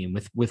your opinion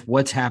with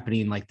what's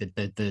happening? Like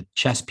the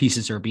chess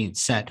pieces are being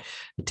set,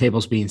 the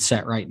table's being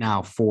set right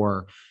now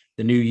for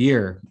the new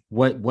year.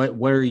 What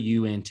are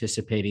you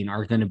anticipating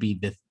are going to be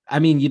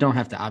you don't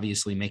have to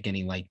obviously make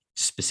any like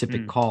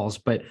specific calls,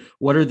 but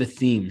what are the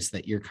themes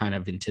that you're kind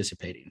of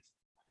anticipating?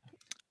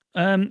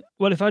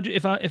 Well, if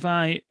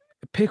I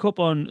pick up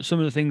on some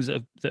of the things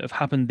that have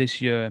happened this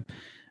year,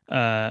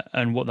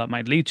 and what that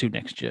might lead to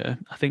next year,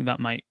 I think that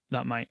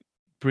might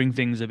bring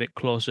things a bit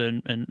closer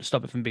and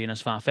stop it from being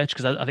as far-fetched,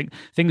 because I think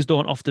things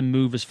don't often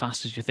move as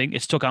fast as you think.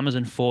 It's took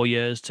Amazon 4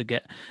 years to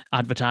get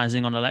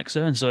advertising on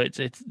Alexa, and so it's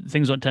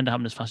things don't tend to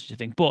happen as fast as you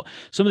think. But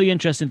some of the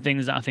interesting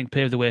things that I think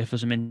pave the way for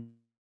some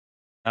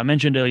I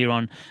mentioned earlier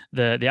on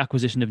the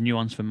acquisition of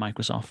Nuance from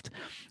Microsoft.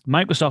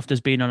 Microsoft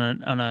has been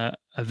on a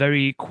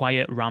very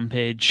quiet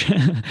rampage,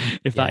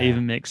 if that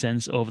even makes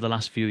sense, over the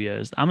last few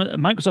years.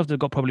 Microsoft have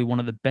got probably one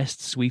of the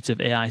best suites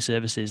of AI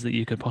services that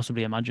you could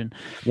possibly imagine.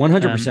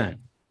 100%.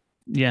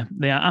 Yeah,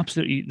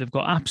 they've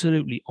got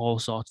absolutely all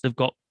sorts. They've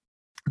got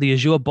the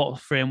Azure Bot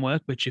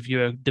Framework, which if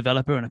you're a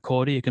developer and a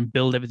coder, you can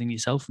build everything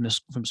yourself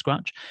from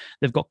scratch.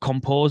 They've got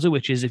Composer,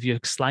 which is if you're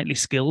slightly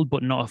skilled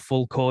but not a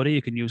full coder,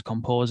 you can use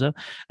Composer.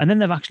 And then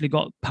they've actually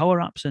got Power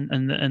Apps and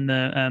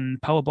the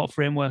Power Bot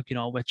Framework,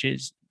 which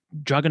is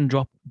drag and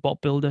drop bot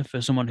builder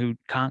for someone who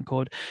can't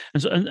code.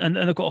 And so and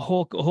they've got a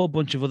whole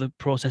bunch of other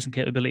processing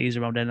capabilities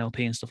around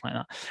NLP and stuff like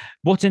that.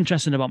 What's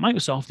interesting about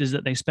Microsoft is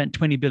that they spent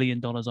 $20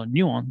 billion on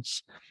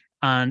Nuance.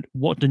 And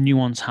what do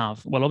Nuance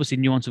have? Well, obviously,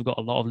 Nuance have got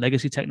a lot of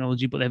legacy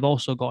technology, but they've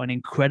also got an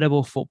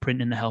incredible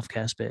footprint in the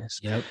healthcare space.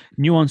 Yep.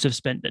 Nuance have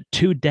spent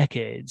 2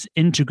 decades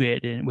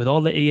integrating with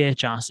all the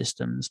EHR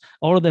systems,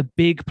 all of the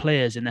big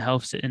players in the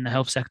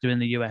health sector in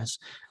the US.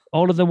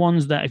 All of the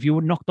ones that if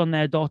you knocked on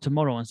their door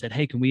tomorrow and said,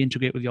 hey, can we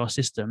integrate with your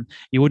system?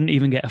 You wouldn't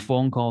even get a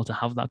phone call to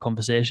have that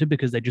conversation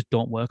because they just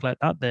don't work like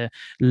that. They're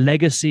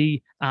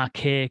legacy,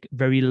 archaic,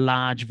 very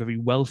large, very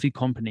wealthy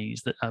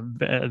companies that are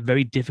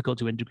very difficult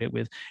to integrate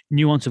with.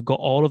 Nuance have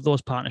got all of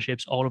those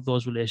partnerships, all of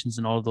those relations,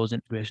 and all of those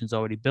integrations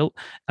already built,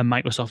 and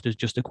Microsoft has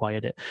just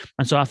acquired it.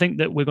 And so I think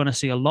that we're going to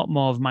see a lot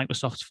more of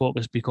Microsoft's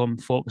focus become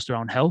focused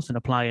around health and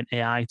applying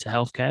AI to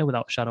healthcare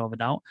without a shadow of a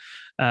doubt.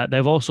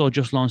 They've also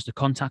just launched a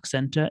contact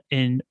center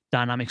in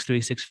Dynamics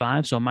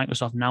 365. So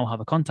Microsoft now have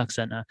a contact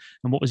center.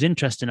 And what was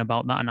interesting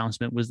about that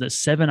announcement was that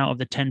 7 out of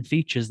the 10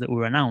 features that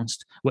were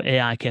announced were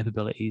AI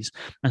capabilities.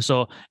 And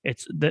so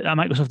it's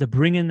Microsoft are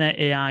bringing their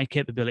AI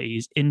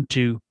capabilities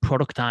into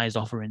productized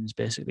offerings,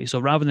 basically. So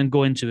rather than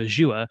going to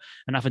Azure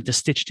and having to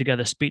stitch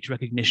together speech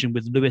recognition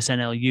with Lewis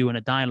NLU and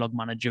a dialogue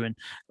manager and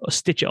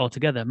stitch it all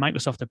together,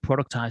 Microsoft are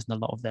productizing a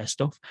lot of their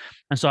stuff.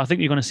 And so I think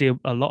you're going to see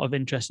a lot of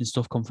interesting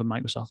stuff come from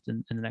Microsoft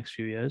in the next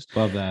few years.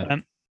 Love that.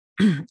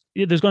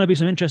 There's going to be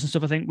some interesting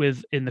stuff, I think,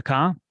 in the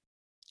car.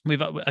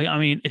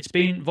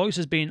 Voice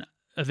has been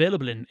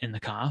available in the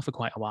car for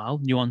quite a while.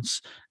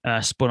 Nuance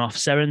spun off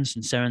Cerence,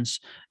 and Cerence,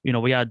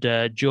 we had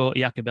Joe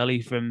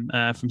Iacobelli from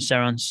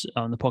Cerence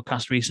on the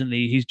podcast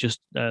recently. He's just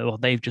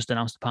they've just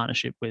announced a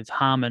partnership with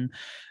Harman,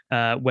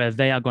 where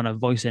they are going to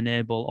voice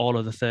enable all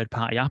of the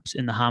third-party apps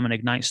in the Harman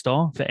Ignite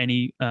store for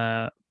any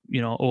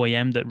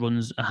OEM that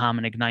runs a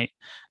Harman Ignite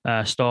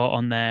store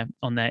on their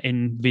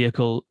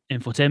in-vehicle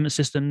infotainment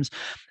systems.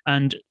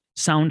 And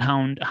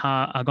SoundHound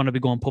are going to be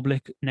going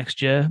public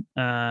next year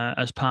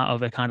as part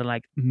of a kind of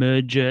like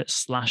merger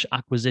 /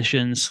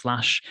 acquisition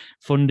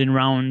 / funding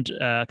round.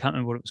 I can't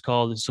remember what it was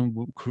called. It's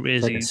some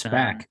crazy it's like a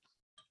SPAC.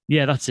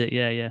 Yeah, that's it.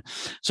 Yeah.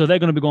 So they're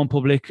going to be going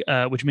public,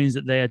 which means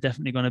that they are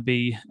definitely going to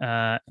be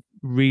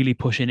really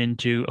pushing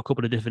into a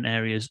couple of different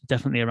areas,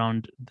 definitely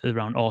around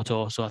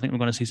auto. So I think we're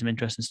going to see some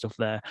interesting stuff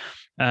there,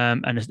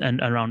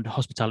 and around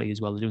hospitality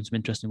as well. They're doing some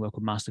interesting work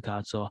with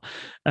MasterCard. So,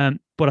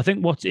 but I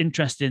think what's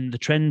interesting, the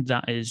trend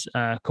that is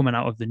coming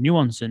out of the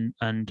Nuance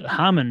and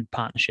Harman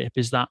partnership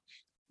is that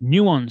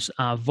Nuance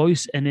are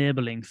voice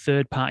enabling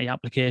third-party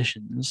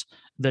applications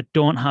that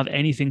don't have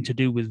anything to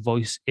do with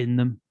voice in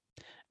them.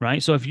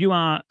 Right. So if you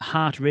are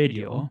Heart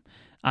Radio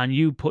and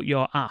you put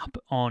your app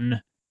on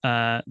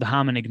the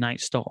Harman Ignite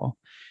store,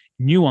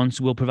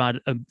 Nuance will provide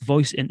a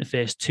voice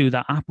interface to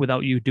that app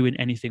without you doing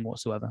anything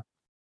whatsoever.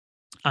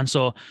 And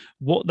so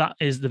what that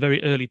is the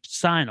very early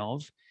sign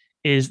of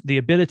is the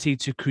ability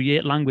to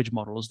create language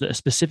models that are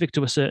specific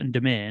to a certain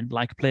domain,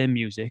 like playing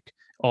music,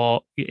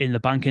 or in the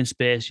banking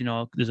space,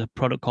 there's a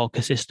product called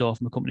Kasisto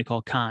from a company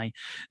called Kai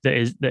that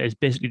is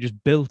basically just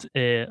built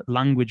a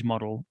language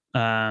model,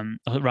 or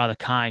rather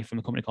Kai from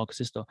a company called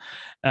Kasisto,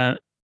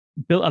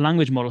 built a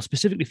language model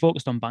specifically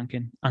focused on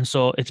banking. And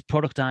so it's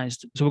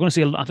productized. So I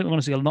think we're going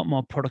to see a lot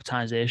more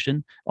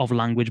productization of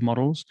language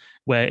models,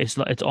 where it's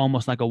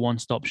almost like a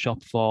one-stop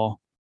shop for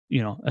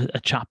a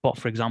chatbot,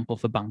 for example,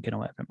 for banking or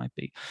whatever it might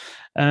be.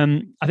 I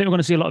think we're going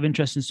to see a lot of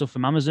interesting stuff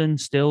from Amazon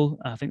still.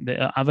 I think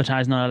the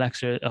advertising on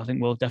Alexa, I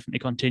think will definitely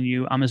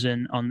continue.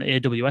 Amazon on the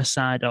AWS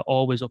side are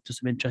always up to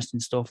some interesting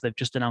stuff. They've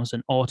just announced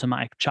an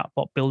automatic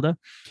chatbot builder,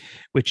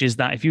 which is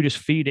that if you just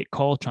feed it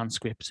call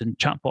transcripts and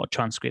chatbot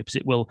transcripts,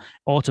 it will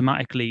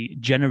automatically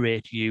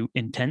generate you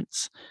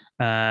intents.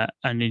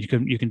 And you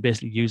can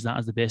basically use that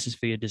as the basis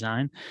for your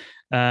design.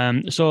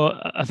 So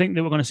I think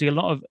that we're going to see a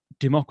lot of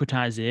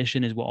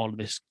democratization is what all of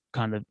this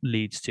kind of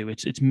leads to.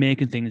 It's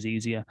making things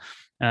easier.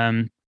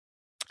 And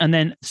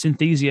then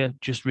Synthesia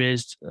just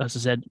raised, as I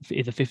said,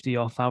 either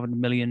 $50 or $500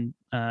 million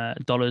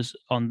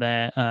on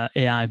their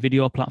AI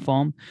video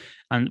platform,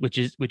 and which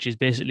is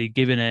basically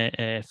giving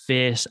a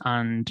face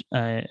and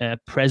a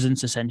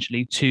presence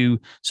essentially to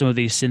some of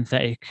these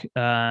synthetic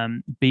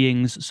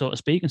beings, so to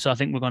speak. And so I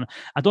think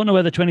I don't know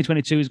whether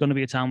 2022 is going to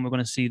be a time we're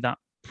going to see that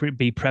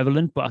be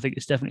prevalent, but I think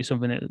it's definitely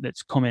something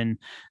that's coming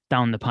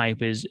down the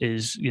pipe is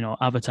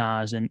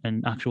avatars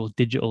and actual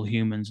digital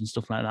humans and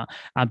stuff like that.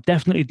 I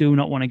definitely do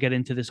not want to get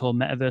into this whole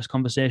metaverse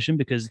conversation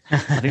because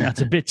I think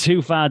that's a bit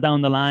too far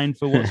down the line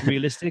for what's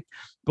realistic.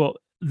 But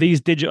these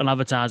digital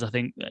avatars, I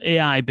think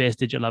AI-based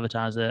digital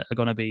avatars are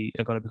going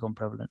to become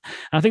prevalent.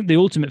 And I think the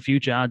ultimate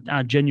future,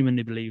 I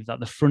genuinely believe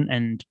that the front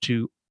end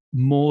to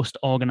most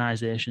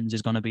organizations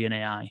is going to be an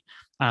AI.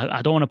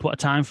 I don't want to put a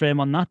time frame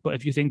on that, but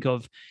if you think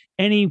of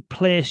any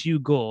place you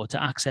go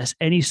to access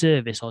any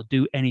service or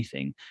do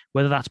anything,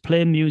 whether that's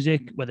playing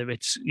music, whether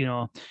it's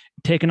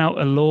taking out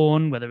a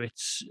loan, whether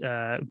it's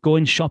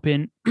going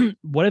shopping,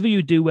 whatever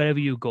you do, wherever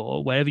you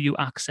go, wherever you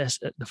access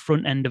at the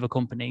front end of a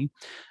company,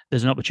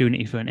 there's an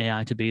opportunity for an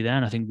AI to be there,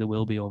 and I think there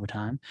will be over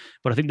time.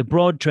 But I think the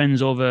broad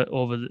trends over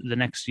the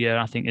next year,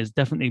 I think, is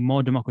definitely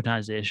more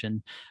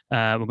democratization.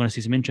 We're going to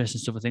see some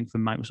interesting stuff, I think,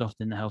 from Microsoft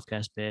in the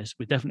healthcare space.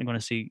 We're definitely going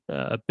to see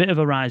a bit of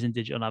a rise in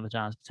digital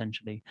avatars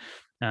potentially.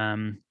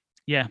 And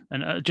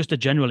just a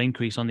general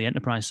increase on the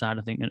enterprise side,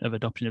 I think, of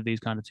adoption of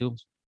these kind of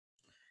tools.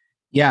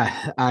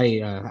 Yeah,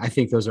 I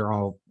think those are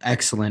all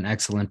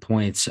excellent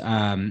points.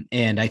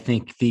 And I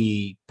think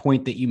the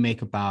point that you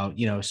make about,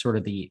 sort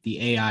of the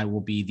AI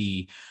will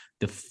be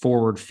the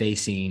forward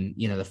facing,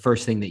 the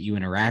first thing that you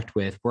interact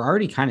with. We're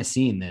already kind of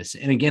seeing this.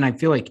 And again, I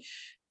feel like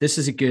this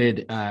is a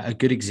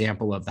good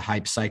example of the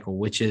hype cycle,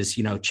 which is,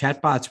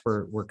 chatbots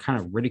were kind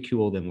of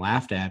ridiculed and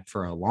laughed at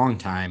for a long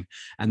time.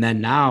 And then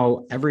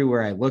now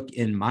everywhere I look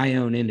in my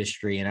own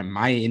industry, and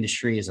my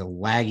industry is a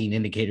lagging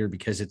indicator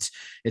because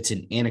it's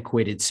an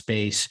antiquated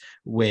space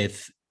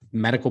with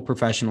medical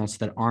professionals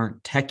that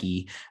aren't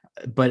techie.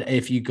 But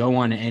if you go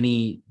on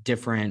any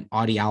different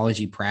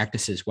audiology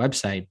practices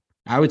website,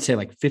 I would say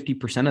like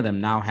 50% of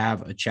them now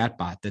have a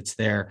chatbot that's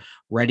there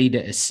ready to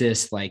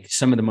assist like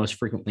some of the most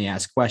frequently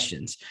asked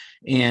questions.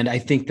 And I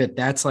think that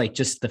that's like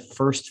just the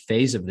first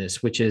phase of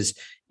this, which is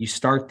you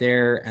start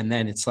there and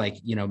then it's like,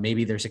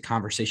 maybe there's a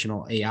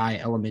conversational AI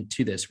element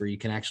to this where you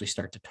can actually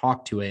start to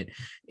talk to it.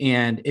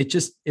 And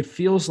it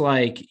feels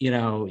like,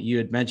 you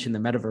had mentioned the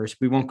metaverse.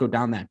 We won't go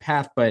down that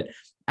path, but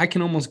I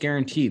can almost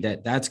guarantee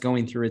that that's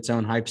going through its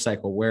own hype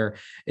cycle where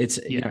it's,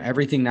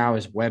 everything now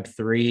is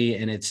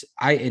Web3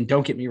 and and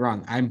don't get me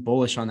wrong, I'm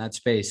bullish on that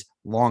space.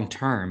 long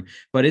term,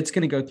 but it's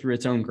going to go through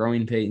its own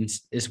growing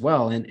pains as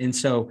well. And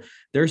so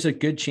there's a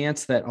good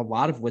chance that a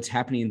lot of what's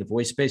happening in the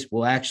voice space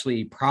will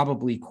actually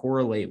probably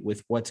correlate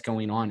with what's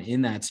going on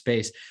in that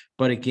space.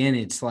 But again,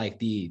 it's like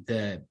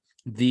the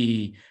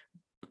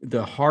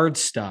hard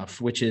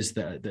stuff, which is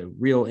the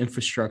real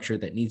infrastructure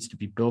that needs to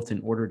be built in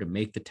order to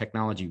make the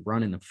technology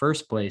run in the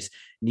first place,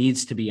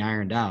 needs to be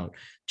ironed out.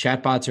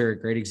 Chatbots are a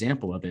great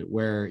example of it,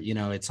 where,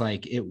 it's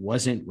like it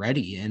wasn't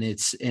ready, and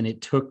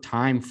it took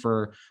time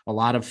for a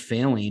lot of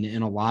failing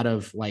and a lot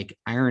of like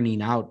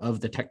ironing out of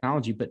the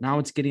technology, but now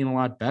it's getting a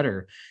lot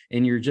better.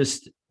 And you're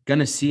just going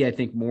to see, I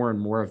think, more and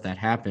more of that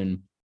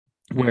happen,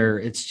 where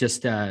it's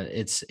just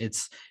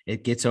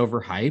it gets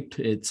overhyped.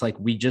 It's like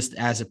we just,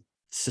 as a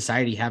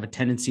society, have a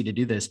tendency to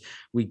do this.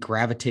 We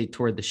gravitate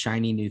toward the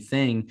shiny new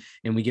thing,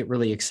 and we get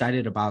really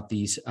excited about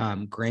these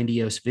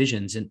grandiose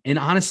visions. And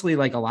honestly,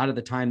 like a lot of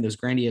the time, those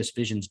grandiose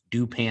visions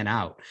do pan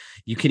out.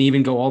 You can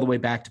even go all the way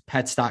back to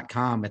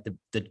pets.com at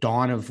the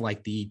dawn of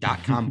like the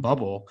 .com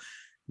bubble.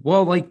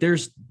 Well, like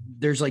there's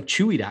like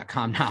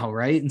chewy.com now,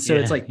 right? And so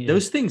it's like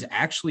those things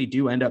actually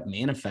do end up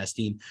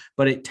manifesting,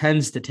 but it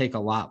tends to take a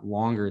lot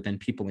longer than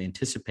people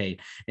anticipate.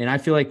 And I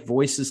feel like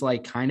voice is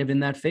like kind of in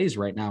that phase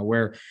right now,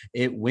 where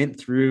it went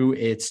through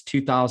its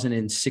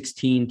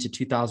 2016 to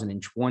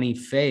 2020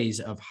 phase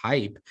of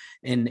hype,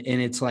 and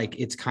it's like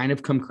it's kind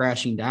of come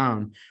crashing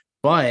down.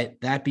 But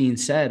that being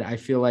said, I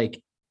feel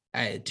like,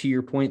 to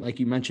your point,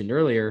 like you mentioned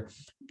earlier,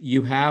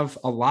 you have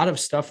a lot of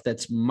stuff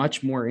that's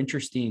much more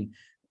interesting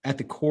at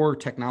the core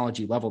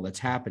technology level that's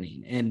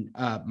happening. And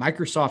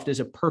Microsoft is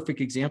a perfect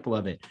example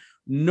of it.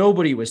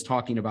 Nobody was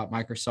talking about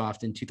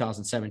Microsoft in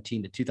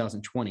 2017 to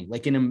 2020,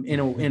 like in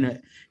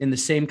the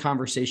same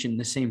conversation, in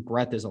the same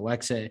breath as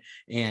Alexa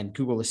and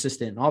Google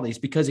Assistant and all these,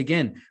 because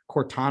again,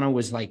 Cortana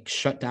was like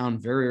shut down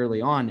very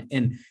early on.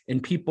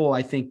 And people,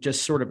 I think,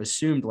 just sort of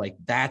assumed like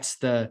that's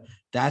the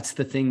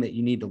thing that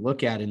you need to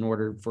look at in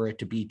order for it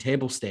to be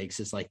table stakes.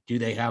 Is like, do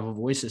they have a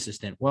voice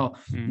assistant? Well,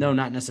 no,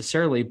 not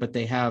necessarily, but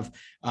they have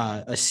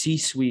a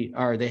C-suite,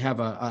 or they have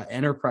a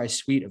enterprise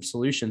suite of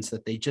solutions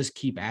that they just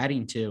keep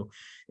adding to.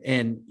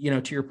 And,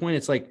 to your point,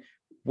 it's like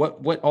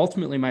what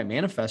ultimately might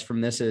manifest from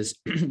this is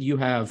you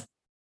have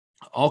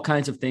all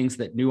kinds of things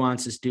that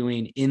Nuance is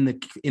doing in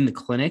the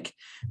clinic,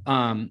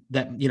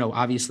 that,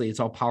 obviously it's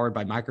all powered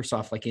by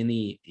Microsoft, like in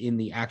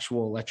the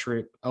actual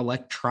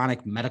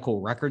electronic medical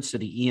records, so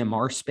the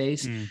EMR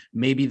space.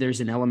 Maybe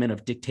there's an element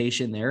of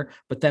dictation there,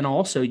 but then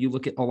also you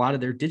look at a lot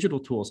of their digital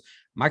tools.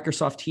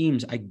 Microsoft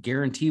Teams, I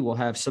guarantee, will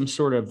have some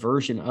sort of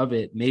version of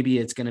it. Maybe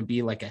it's going to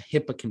be like a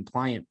HIPAA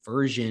compliant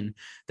version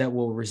that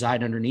will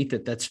reside underneath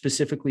it, that's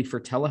specifically for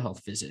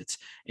telehealth visits.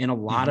 And a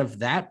lot of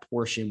that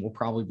portion will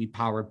probably be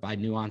powered by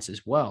Nuance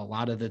as well. A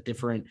lot of the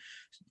different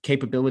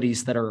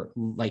capabilities that are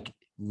like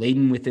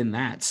laden within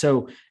that.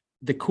 So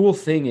the cool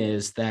thing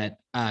is that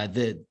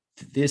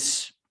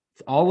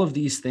all of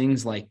these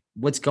things, like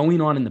what's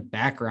going on in the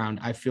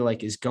background, I feel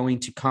like is going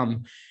to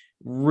come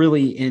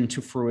really into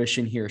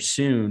fruition here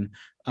soon,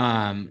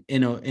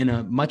 in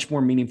a much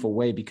more meaningful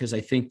way, because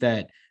I think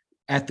that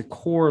at the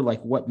core,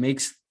 like what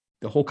makes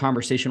the whole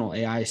conversational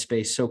AI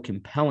space so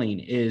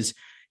compelling is,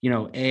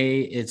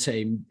 it's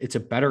a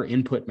better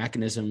input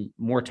mechanism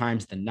more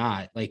times than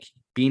not. Like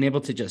being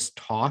able to just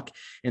talk,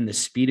 and the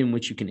speed in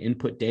which you can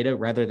input data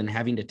rather than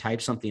having to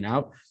type something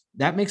out,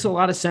 that makes a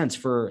lot of sense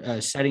for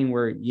a setting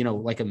where,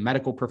 like a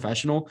medical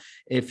professional,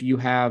 if you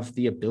have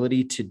the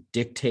ability to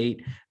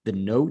dictate the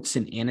notes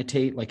and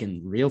annotate like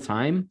in real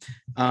time,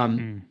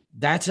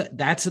 that's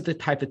the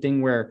type of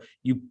thing where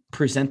you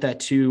present that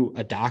to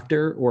a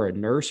doctor or a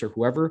nurse or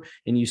whoever,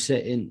 and you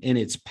sit and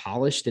it's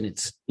polished and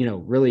it's,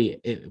 really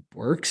it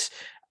works.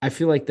 I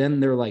feel like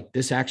then they're like,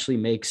 this actually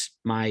makes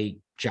my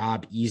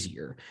job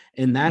easier.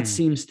 And that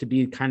seems to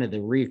be kind of the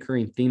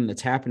reoccurring theme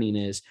that's happening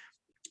is,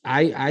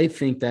 I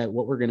think that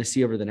what we're going to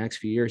see over the next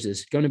few years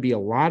is going to be a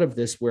lot of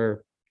this,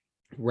 where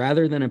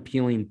rather than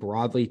appealing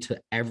broadly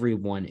to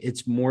everyone,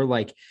 it's more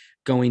like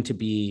going to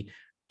be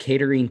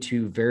catering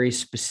to very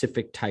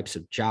specific types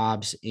of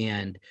jobs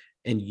and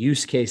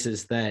use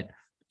cases that,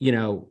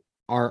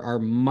 are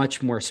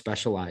much more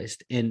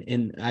specialized.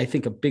 And I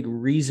think a big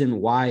reason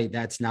why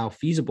that's now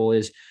feasible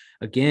is,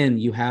 again,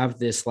 you have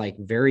this like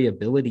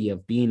variability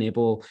of being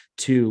able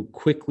to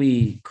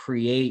quickly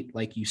create,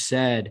 like you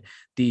said,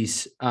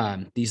 these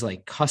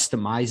like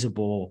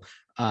customizable,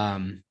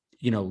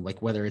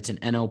 like whether it's an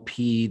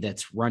NLP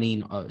that's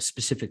running a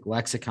specific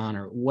lexicon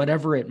or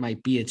whatever it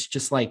might be. It's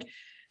just like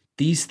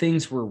these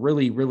things were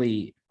really,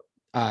 really,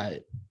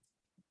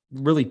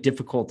 really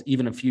difficult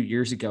even a few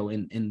years ago.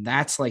 And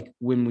that's like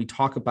when we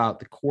talk about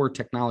the core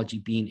technology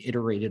being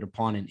iterated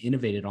upon and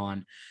innovated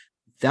on,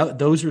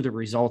 those are the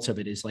results of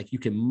it, is like you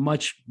can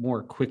much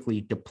more quickly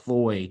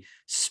deploy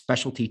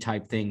specialty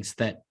type things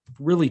that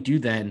really do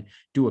then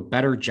do a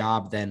better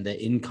job than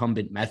the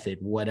incumbent method,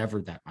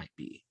 whatever that might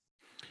be.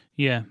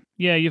 Yeah.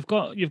 You've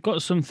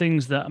got some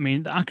things that, I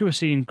mean, the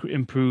accuracy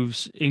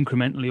improves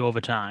incrementally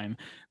over time,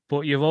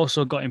 but you've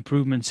also got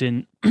improvements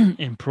in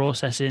in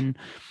processing,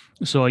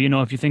 So,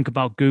 if you think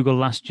about Google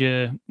last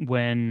year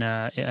when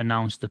it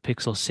announced the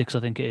Pixel 6, I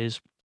think it is,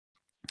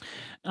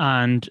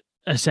 and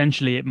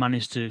essentially it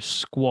managed to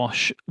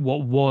squash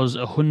what was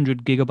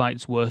 100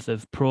 gigabytes worth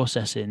of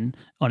processing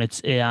on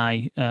its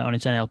AI, on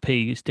its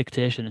NLP, its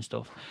dictation and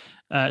stuff,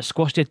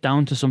 squashed it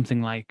down to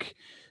something like,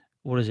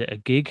 what is it, a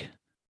gig,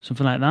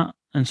 something like that.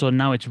 And so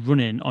now it's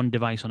running on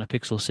device on a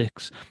Pixel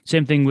 6.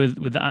 Same thing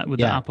with the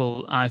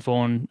Apple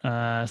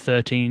iPhone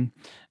 13.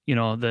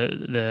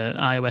 The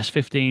iOS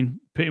 15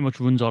 pretty much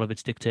runs all of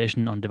its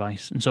dictation on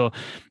device. And so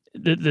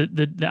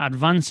the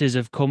advances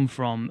have come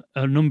from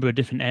a number of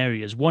different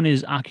areas. One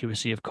is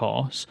accuracy, of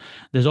course.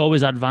 There's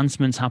always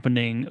advancements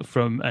happening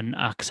from an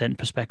accent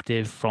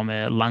perspective, from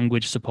a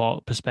language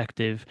support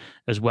perspective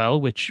as well,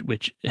 which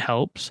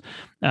helps.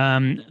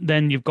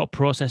 Then you've got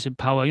processing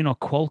power.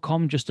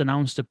 Qualcomm just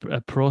announced a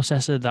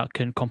processor that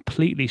can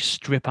completely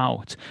strip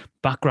out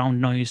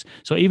background noise.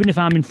 So even if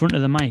I'm in front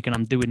of the mic and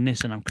I'm doing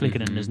this and I'm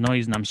clicking and there's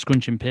noise and I'm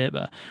scrunching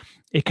paper,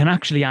 it can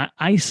actually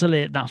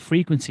isolate that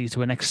frequency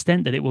to an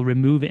extent that it will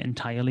remove it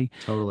entirely.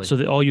 Totally. So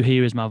that all you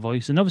hear is my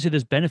voice. And obviously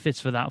there's benefits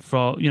for that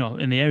for,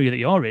 in the area that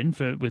you're in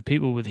with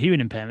people with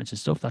hearing impairments and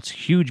stuff. That's a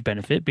huge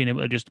benefit. Being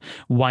able to just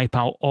wipe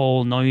out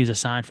all noise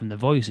aside from the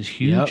voice is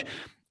huge. Yep.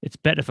 It's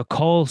better for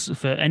calls,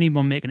 for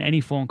anyone making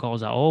any phone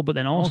calls at all. But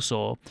then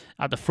also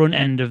at the front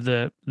end of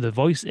the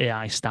voice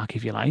AI stack,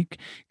 if you like,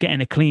 getting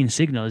a clean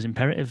signal is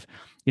imperative.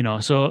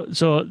 So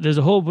there's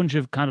a whole bunch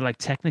of kind of like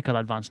technical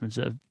advancements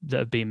that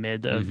have been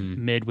made that have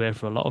made way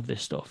for a lot of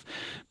this stuff.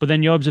 But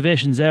then your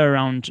observations there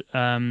around,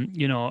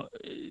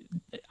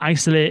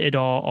 isolated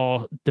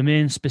or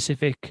domain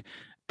specific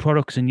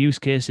products and use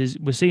cases,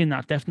 we're seeing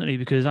that definitely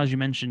because, as you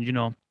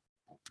mentioned,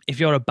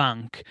 if you're a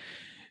bank,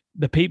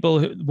 the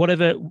people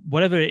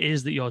whatever it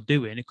is that you're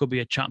doing, it could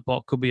be a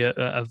chatbot, could be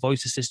a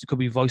voice assistant, could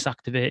be voice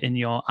activate in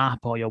your app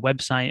or your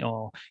website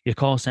or your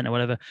call center,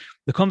 whatever.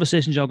 The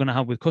conversations you're going to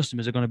have with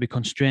customers are going to be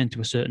constrained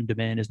to a certain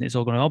domain, isn't it? It's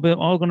all going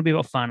to be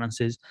about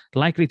finances,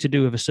 likely to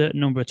do with a certain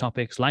number of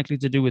topics, likely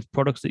to do with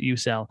products that you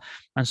sell,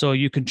 and so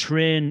you can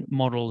train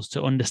models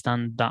to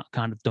understand that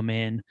kind of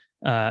domain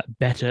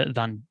better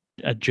than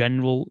a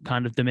general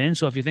kind of domain.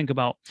 So if you think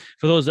about,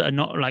 for those that are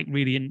not like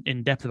really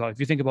in depth about it, if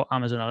you think about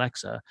Amazon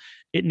Alexa,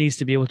 it needs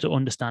to be able to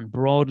understand,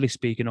 broadly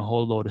speaking, a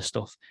whole load of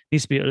stuff. It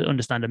needs to be able to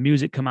understand a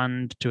music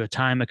command, to a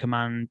timer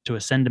command, to a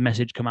send a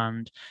message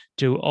command,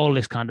 to all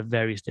this kind of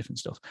various different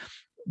stuff.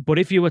 But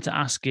if you were to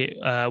ask it,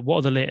 what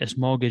are the latest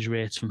mortgage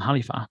rates from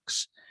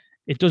Halifax?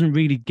 It doesn't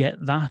really get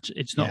that.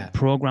 It's not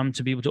programmed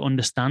to be able to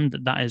understand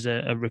that is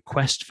a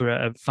request for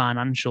a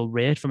financial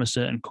rate from a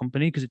certain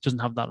company because it doesn't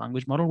have that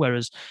language model.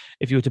 Whereas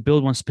if you were to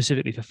build one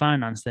specifically for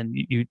finance, then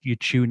you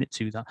tune it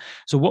to that.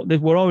 So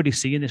we're already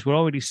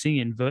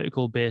seeing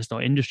vertical based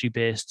or industry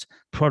based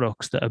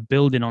products that are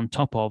building on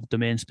top of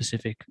domain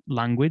specific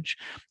language.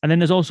 And then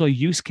there's also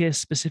use case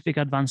specific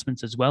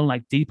advancements as well,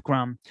 like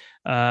DeepGram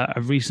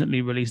have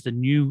recently released a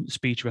new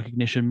speech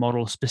recognition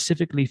model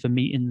specifically for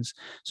meetings.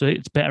 So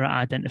it's better at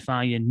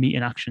identifying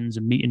meeting actions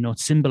and meeting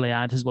notes. Symbol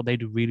AI, this is what they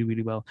do really,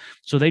 really well.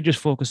 So they just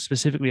focus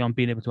specifically on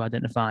being able to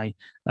identify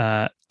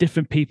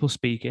different people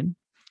speaking.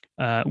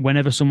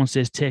 Whenever someone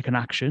says take an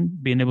action,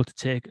 being able to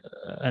take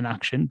an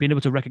action, being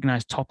able to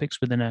recognize topics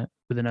within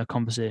a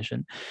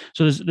conversation.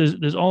 So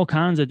there's all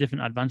kinds of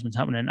different advancements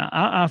happening.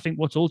 I think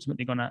what's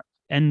ultimately going to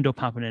end up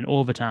happening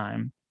over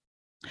time,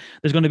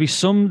 there's going to be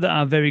some that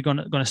are very going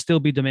to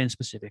still be domain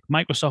specific.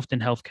 Microsoft in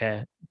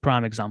healthcare,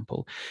 prime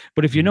example.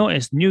 But if you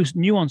notice,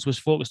 Nuance was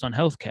focused on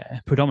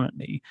healthcare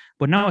predominantly,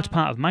 but now it's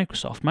part of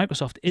Microsoft.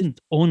 Microsoft isn't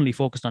only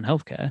focused on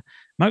healthcare.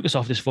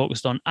 Microsoft is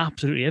focused on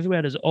absolutely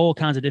everywhere. There's all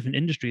kinds of different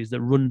industries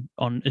that run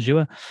on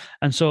Azure.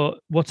 And so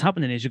what's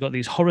happening is you've got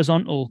these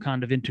horizontal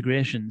kind of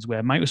integrations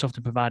where Microsoft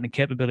are providing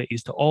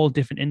capabilities to all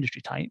different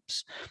industry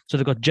types. So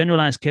they've got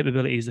generalized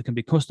capabilities that can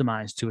be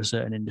customized to a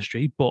certain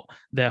industry, but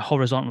they're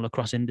horizontal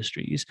across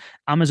industries.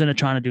 Amazon are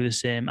trying to do the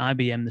same,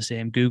 IBM the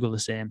same, Google the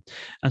same.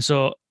 And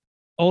so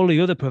all the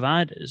other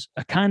providers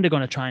are kind of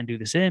going to try and do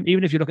the same.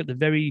 Even if you look at the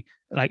very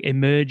like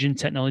emerging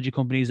technology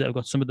companies that have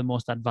got some of the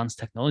most advanced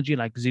technology,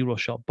 like Zero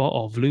Shot Bot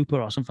or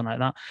Vlooper or something like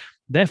that,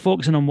 they're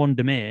focusing on one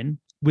domain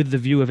with the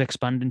view of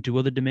expanding to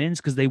other domains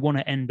because they want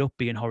to end up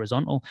being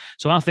horizontal.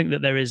 So I think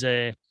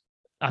that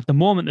at the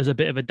moment, there's a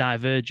bit of a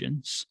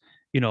divergence.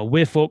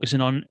 We're focusing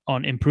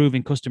on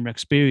improving customer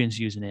experience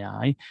using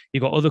AI.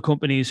 You've got other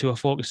companies who are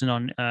focusing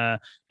on,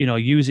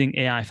 using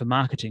AI for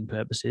marketing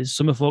purposes.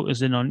 Some are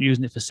focusing on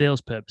using it for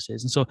sales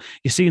purposes. And so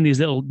you're seeing these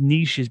little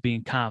niches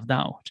being carved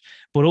out.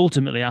 But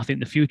ultimately, I think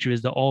the future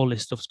is that all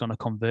this stuff's going to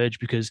converge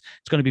because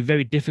it's going to be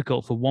very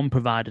difficult for one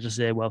provider to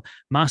say, well,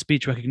 my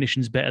speech recognition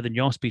is better than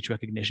your speech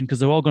recognition because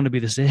they're all going to be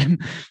the same,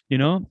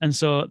 And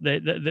so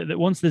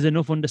once there's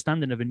enough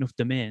understanding of enough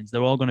domains,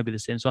 they're all going to be the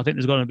same. So I think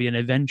there's going to be an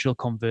eventual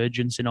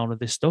convergence in all of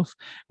this stuff,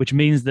 which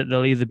means that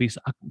there'll either be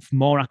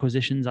more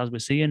acquisitions as we're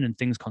seeing and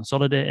things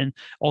consolidating,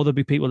 or there'll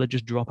be people that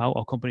just drop out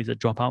or companies that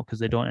drop out because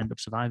they don't end up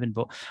surviving.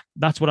 But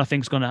that's what I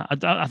think is going to,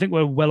 I think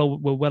we're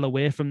well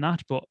away from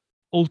that, but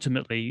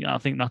ultimately I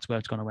think that's where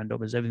it's going to end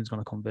up, is everything's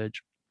going to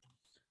converge.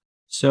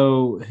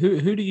 So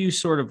who do you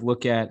sort of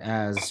look at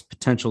as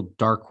potential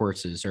dark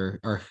horses,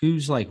 or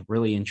who's like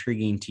really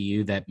intriguing to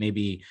you that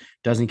maybe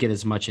doesn't get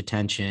as much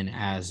attention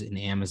as an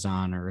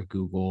Amazon or a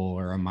Google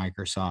or a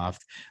Microsoft?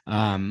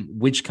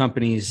 Which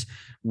companies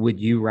would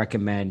you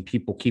recommend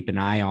people keep an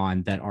eye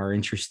on that are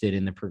interested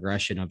in the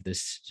progression of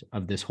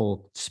this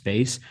whole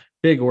space,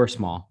 big or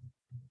small?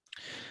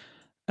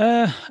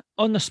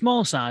 On the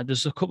small side,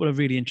 there's a couple of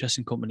really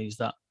interesting companies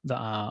that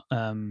are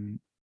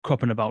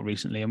cropping about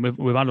recently, and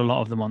we've had a lot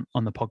of them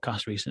on the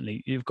podcast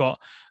recently. You've got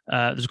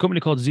there's a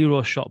company called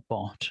Zero Shot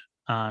Bot,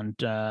 and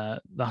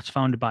that's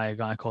founded by a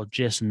guy called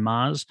Jason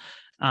Mars.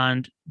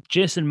 And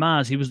Jason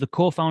Mars, he was the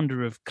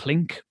co-founder of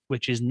Clink,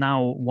 which is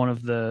now one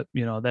of the,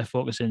 they're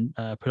focusing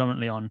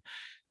predominantly on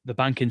the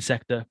banking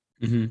sector.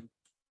 Mm-hmm.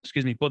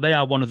 Excuse me, but they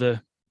are one of the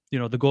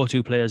the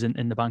go-to players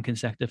in the banking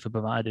sector for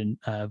providing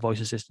voice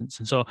assistance.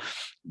 And so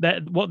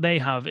what they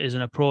have is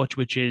an approach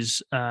which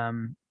is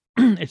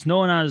it's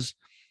known as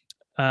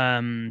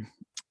I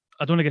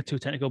don't want to get too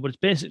technical, but it's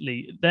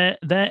basically their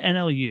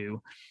NLU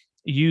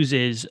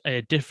uses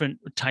a different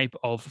type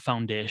of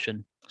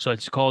foundation. So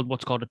it's called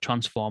what's called a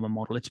transformer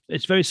model.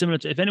 It's very similar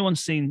to, if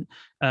anyone's seen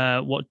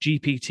what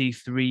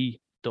GPT-3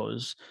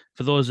 does.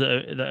 For those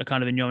that are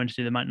kind of in your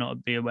industry, they might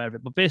not be aware of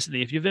it. But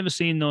basically, if you've ever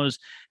seen those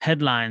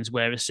headlines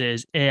where it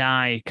says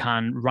AI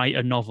can write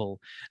a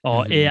novel,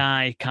 or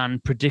AI can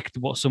predict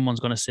what someone's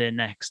going to say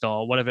next,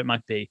 or whatever it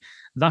might be,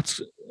 that's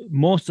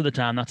most of the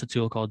time that's a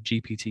tool called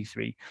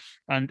GPT-3.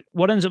 And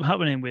what ends up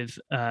happening with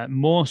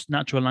most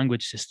natural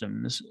language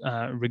systems,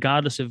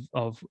 regardless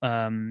of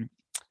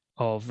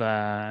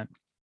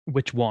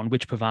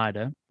which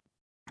provider,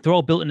 they're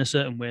all built in a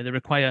certain way. They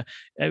require,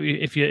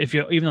 if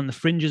you're even on the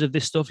fringes of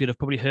this stuff, you'd have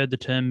probably heard the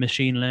term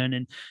machine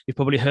learning. You've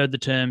probably heard the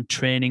term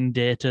training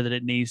data, that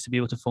it needs to be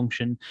able to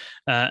function.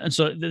 And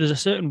so there's a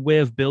certain way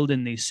of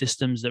building these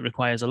systems that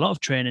requires a lot of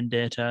training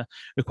data,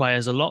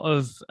 requires a lot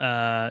of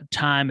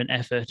time and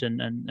effort, and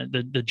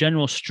the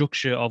general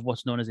structure of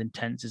what's known as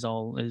intents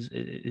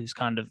is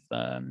kind of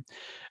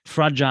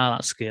fragile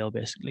at scale,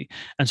 basically.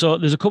 And so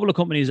there's a couple of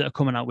companies that are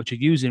coming out which are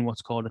using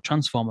what's called a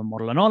transformer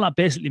model. And all that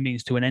basically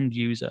means to an end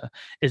user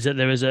is that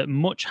there is a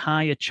much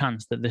higher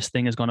chance that this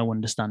thing is going to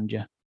understand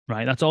you.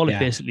 Right. That's all it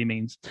basically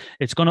means.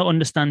 It's going to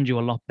understand you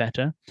a lot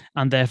better,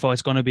 and therefore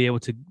it's going to be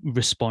able to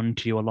respond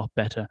to you a lot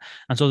better.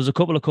 And so there's a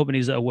couple of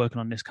companies that are working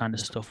on this kind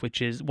of stuff,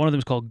 which is, one of them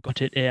is called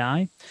Got-It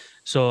AI.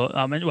 So,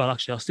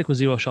 actually, I'll stick with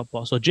Zero Shot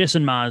Bot. So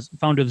Jason Mars,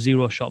 founder of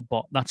Zero Shot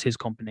Bot, that's his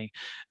company.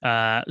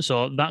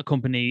 So that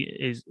company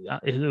is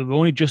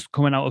only just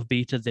coming out of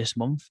beta this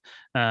month.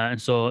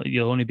 And so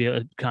you'll only be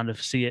able to kind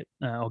of see it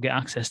or get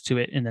access to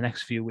it in the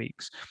next few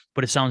weeks.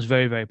 But it sounds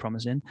very, very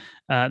promising.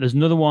 There's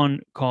another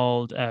one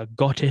called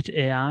Got-It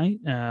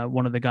AI.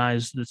 One of the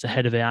guys that's the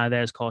head of AI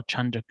there is called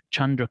Chandra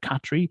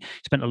Khatri.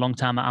 He spent a long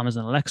time at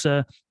Amazon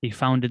Alexa. He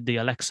founded the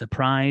Alexa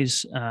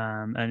Prize,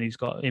 and he's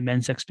got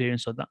immense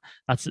experience. So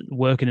that's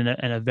working in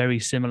a very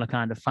similar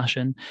kind of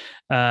fashion.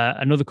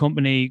 Another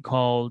company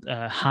called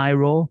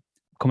Hyro,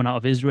 coming out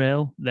of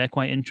Israel. They're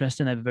quite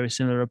interesting. They have a very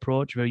similar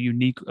approach, very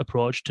unique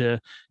approach to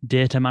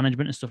data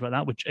management and stuff like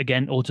that, which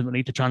again,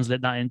 ultimately, to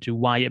translate that into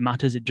why it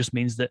matters, it just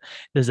means that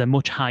there's a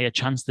much higher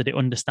chance that it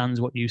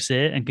understands what you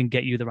say and can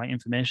get you the right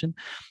information.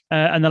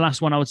 And the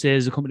last one I would say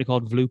is a company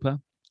called Vlooper,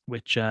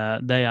 which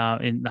they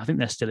are in, I think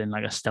they're still in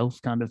like a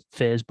stealth kind of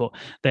phase, but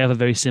they have a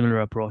very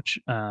similar approach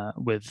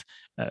with,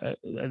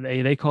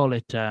 they call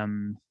it,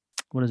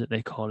 what is it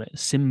they call it?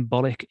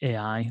 Symbolic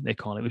AI, they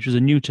call it, which was a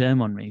new term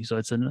on me. So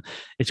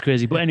it's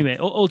crazy. But anyway,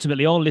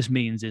 ultimately, all this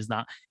means is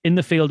that in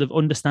the field of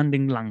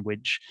understanding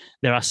language,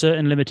 there are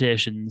certain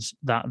limitations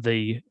that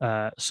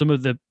some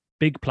of the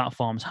big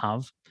platforms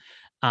have.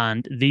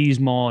 And these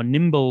more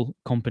nimble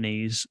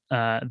companies,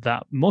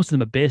 that most of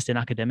them are based in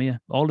academia.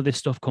 All of this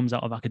stuff comes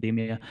out of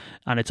academia,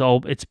 and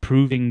it's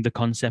proving the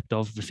concept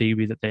of the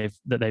theory that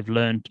they've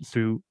learned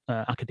through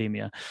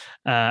academia,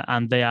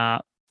 and they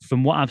are,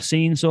 from what I've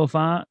seen so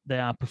far, they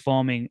are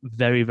performing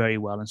very, very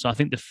well. And so I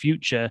think the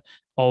future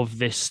of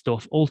this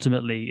stuff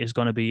ultimately is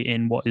going to be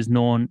in what is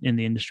known in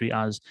the industry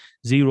as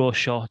zero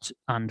shot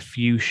and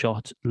few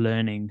shot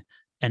learning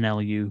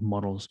NLU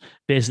models.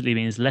 Basically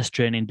means less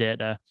training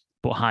data,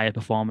 but higher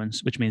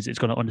performance, which means it's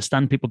going to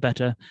understand people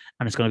better,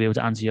 and it's going to be able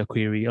to answer your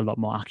query a lot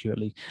more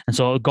accurately. And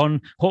so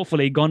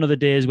hopefully gone are the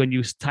days when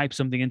you type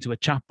something into a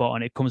chatbot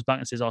and it comes back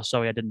and says, oh,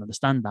 sorry, I didn't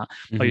understand that.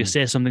 Mm-hmm. Or you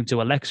say something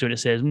to Alexa and it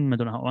says, I don't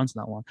know how to answer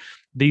that one.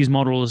 These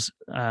models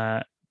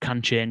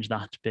can change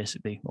that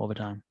basically over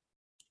time.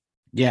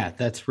 Yeah,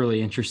 that's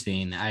really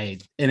interesting.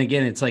 And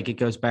again, it's like, it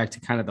goes back to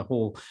kind of the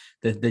whole,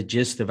 the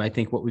gist of, I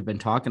think, what we've been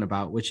talking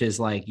about, which is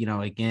like,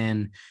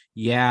 again,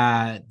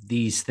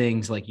 these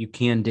things, like, you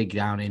can dig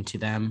down into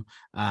them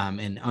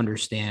and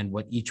understand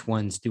what each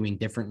one's doing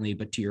differently.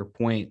 But to your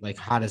point, like,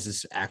 how does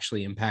this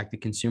actually impact the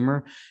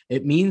consumer?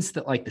 It means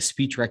that, like, the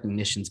speech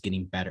recognition is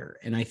getting better.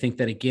 And I think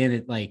that,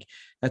 again,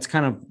 that's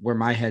kind of where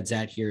my head's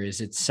at here.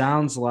 Is it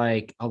sounds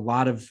like a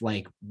lot of,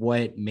 like,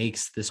 what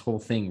makes this whole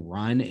thing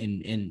run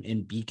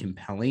and be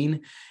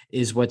compelling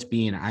is what's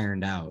being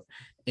ironed out.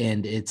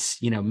 and it's,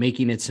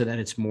 making it so that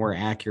it's more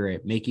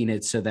accurate, making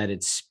it so that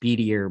it's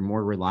speedier,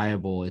 more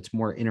reliable, it's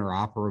more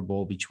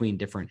interoperable between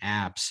different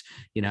apps.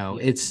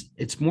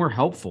 It's more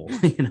helpful.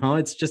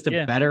 It's just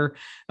a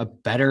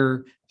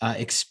better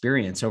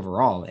experience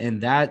overall,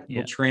 and that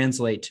will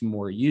translate to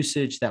more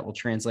usage. That will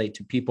translate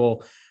to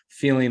people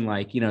feeling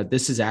like,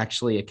 this is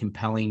actually a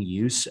compelling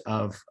use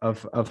of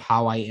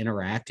how I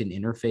interact and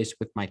interface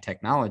with my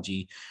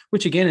technology,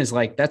 which again is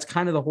like, that's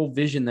kind of the whole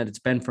vision that it's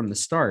been from the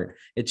start.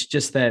 It's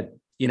just that,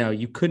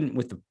 you couldn't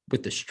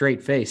with the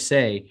straight face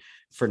say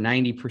for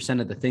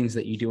 90% of the things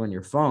that you do on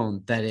your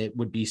phone that it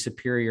would be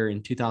superior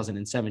in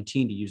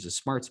 2017 to use a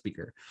smart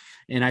speaker.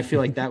 And I feel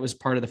like that was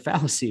part of the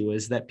fallacy,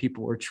 was that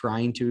people were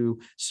trying to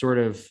sort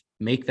of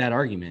make that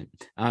argument.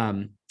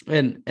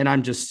 And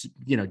I'm just,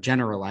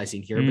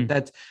 generalizing here,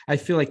 but I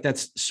feel like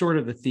that's sort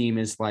of the theme,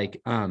 is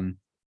like,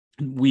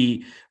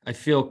 I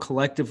feel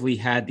collectively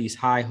had these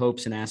high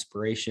hopes and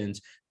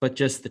aspirations, but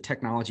just the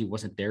technology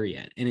wasn't there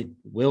yet. And it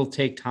will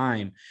take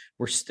time.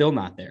 We're still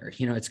not there.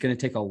 It's going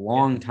to take a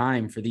long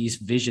time for these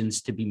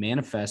visions to be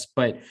manifest.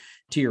 But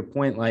to your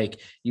point, like,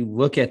 you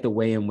look at the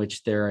way in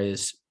which there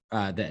is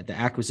the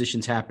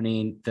acquisitions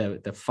happening,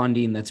 the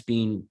funding that's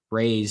being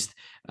raised,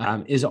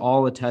 is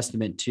all a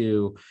testament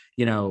to,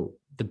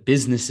 the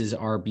businesses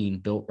are being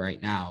built right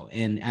now.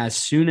 And as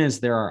soon as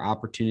there are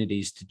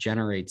opportunities to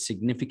generate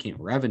significant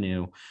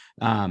revenue,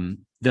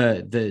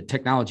 the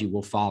technology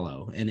will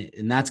follow.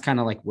 And that's kind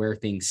of like where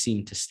things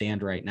seem to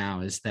stand right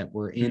now, is that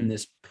we're in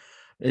this,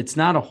 it's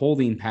not a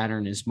holding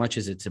pattern as much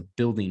as it's a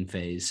building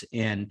phase.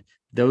 And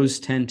those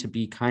tend to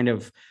be kind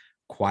of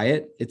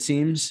quiet, it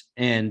seems,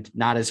 and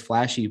not as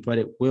flashy, but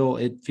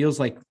it feels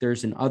like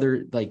there's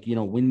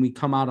when we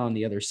come out on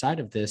the other side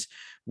of this,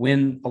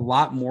 when a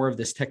lot more of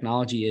this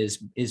technology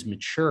is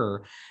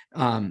mature,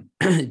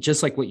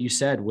 just like what you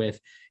said with,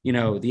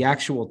 the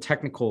actual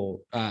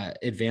technical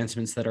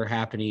advancements that are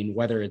happening,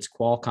 whether it's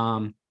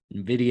Qualcomm,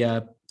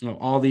 NVIDIA,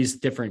 all these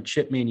different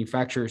chip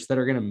manufacturers that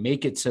are going to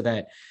make it so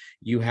that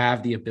you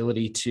have the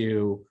ability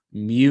to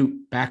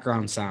mute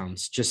background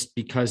sounds just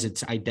because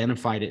it's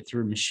identified it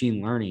through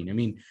machine learning. I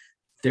mean,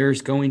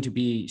 there's going to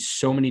be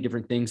so many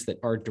different things that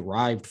are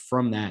derived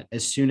from that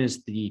as soon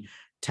as the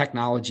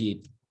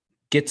technology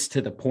gets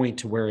to the point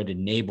to where it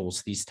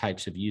enables these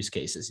types of use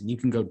cases. And you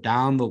can go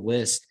down the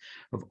list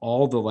of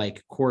all the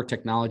like core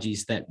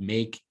technologies that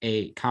make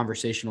a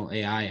conversational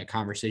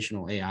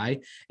AI,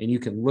 and you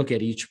can look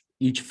at each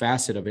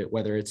facet of it,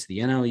 whether it's the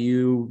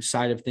NLU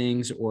side of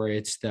things, or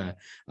it's the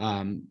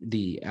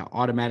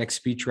automatic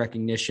speech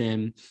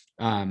recognition,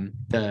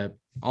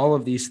 all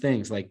of these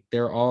things, like,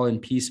 they're all in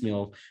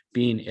piecemeal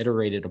being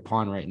iterated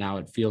upon right now,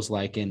 it feels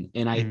like. And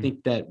I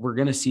think that we're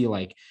going to see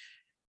like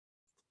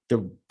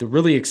the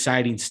really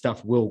exciting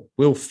stuff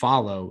will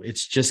follow.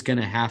 It's just going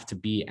to have to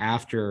be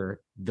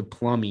after the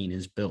plumbing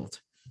is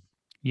built.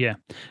 Yeah,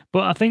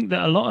 but I think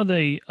that a lot of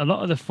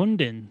the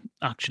funding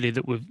actually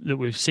that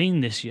we've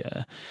seen this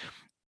year,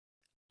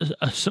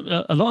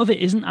 a lot of it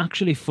isn't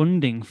actually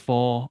funding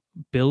for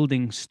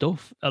building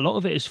stuff. A lot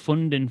of it is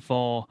funding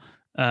for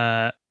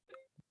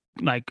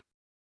like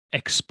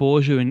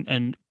exposure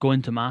and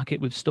going to market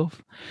with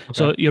stuff. Okay.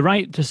 So you're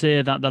right to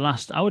say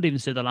that I would even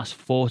say the last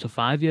 4 to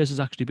 5 years has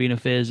actually been a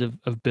phase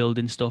of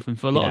building stuff. And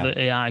for a lot of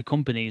the AI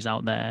companies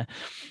out there,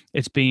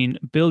 it's been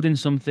building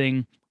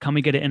something. Can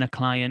we get it in a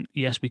client?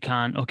 Yes, we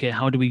can. Okay,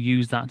 how do we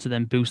use that to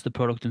then boost the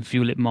product and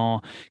fuel it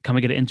more? Can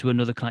we get it into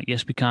another client?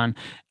 Yes, we can.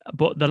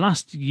 But the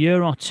last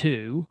year or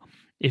two,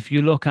 if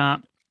you look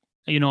at,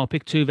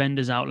 pick 2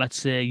 vendors out, let's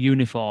say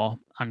Uniphore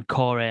and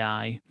Core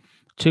AI,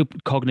 to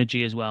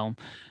Cognigy as well.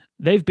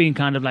 They've been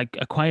kind of like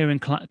acquiring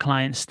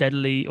clients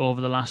steadily over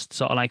the last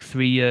sort of like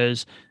 3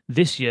 years.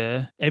 This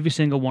year, every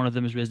single one of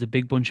them has raised a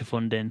big bunch of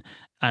funding.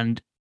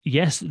 And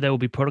yes, there will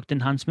be product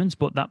enhancements,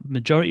 but that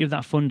majority of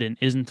that funding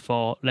isn't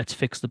for let's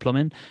fix the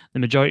plumbing. The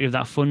majority of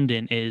that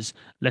funding is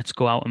let's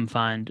go out and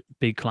find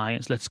big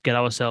clients. Let's get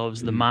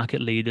ourselves the market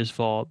leaders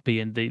for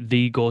being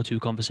the go-to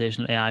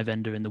conversational AI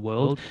vendor in the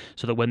world,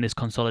 so that when this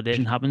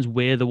consolidation happens,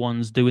 we're the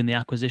ones doing the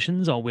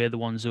acquisitions, or we're the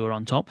ones who are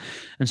on top.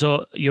 And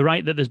so you're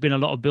right that there's been a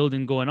lot of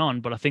building going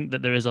on, but I think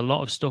that there is a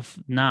lot of stuff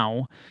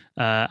now,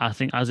 I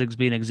think, as it's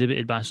being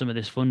exhibited by some of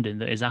this funding,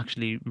 that is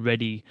actually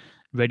ready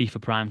for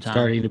prime time.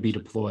 Starting to be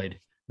deployed.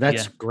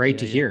 That's great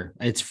to hear.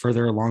 It's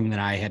further along than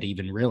I had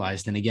even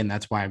realized. And again,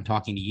 that's why I'm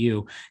talking to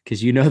you,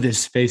 because you know this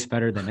space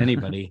better than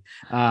anybody.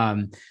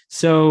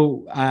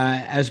 So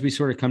as we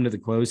sort of come to the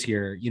close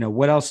here,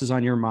 what else is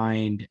on your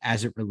mind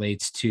as it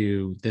relates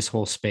to this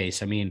whole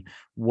space? I mean,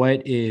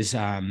 what is,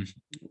 I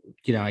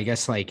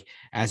guess, like,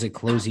 as a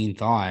closing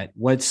thought,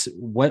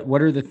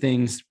 what are the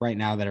things right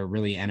now that are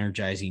really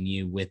energizing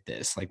you with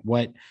this? Like,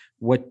 what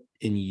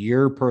in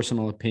your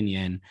personal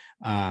opinion,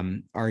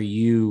 are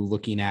you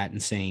looking at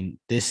and saying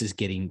this is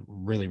getting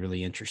really,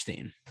 really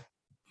interesting?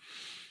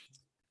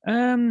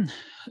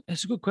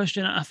 It's a good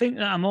question. I think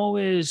that I'm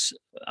always,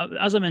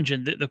 as I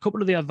mentioned, the couple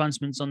of the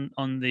advancements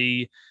on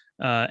the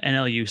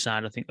NLU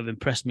side, I think, have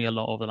impressed me a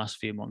lot over the last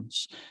few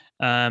months.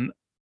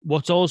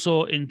 What's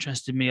also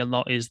interested me a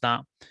lot is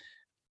that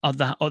at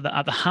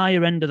the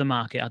higher end of the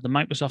market, at the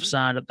Microsoft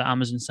side, at the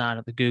Amazon side,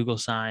 at the Google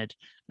side,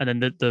 and then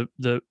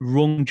the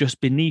rung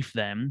just beneath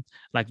them,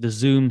 like the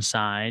Zoom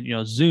side,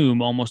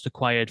 Zoom almost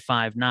acquired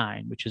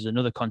Five9, which is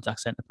another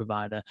contact center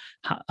provider.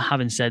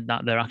 Having said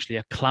that, they're actually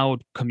a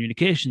cloud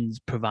communications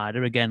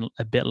provider, again,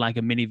 a bit like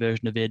a mini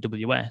version of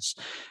AWS,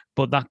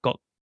 but that got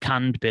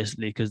canned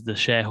basically because the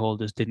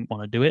shareholders didn't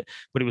want to do it,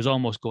 but it was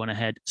almost going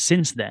ahead.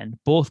 Since then,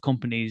 both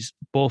companies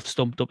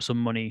stumped up some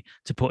money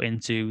to put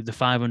into the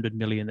 500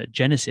 million that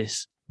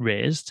Genesys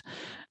raised,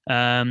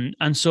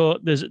 and so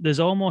there's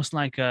almost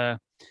like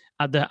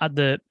at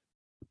the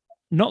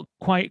not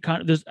quite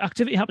kind of, there's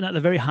activity happening at the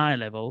very high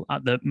level,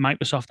 at the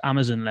Microsoft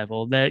Amazon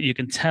level. There you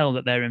can tell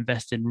that they're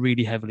investing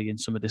really heavily in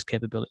some of these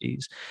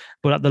capabilities,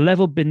 but at the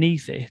level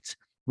beneath it,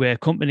 where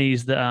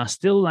companies that are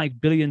still like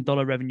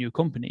billion-dollar revenue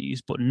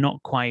companies, but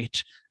not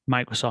quite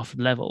Microsoft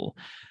level,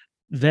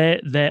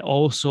 they're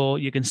also,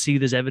 you can see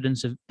there's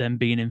evidence of them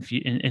being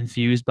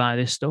infused by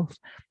this stuff.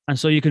 And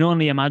so you can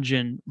only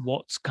imagine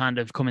what's kind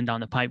of coming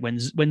down the pipe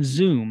when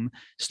Zoom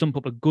stump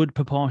up a good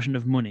proportion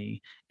of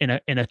money in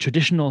a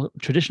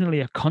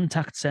traditionally a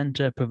contact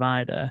center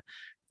provider.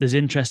 There's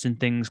interesting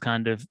things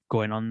kind of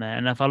going on there.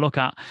 And if I look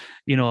at,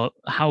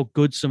 how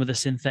good some of the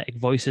synthetic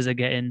voices are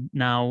getting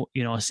now,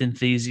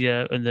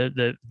 Synthesia and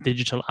the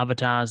digital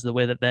avatars, the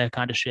way that they're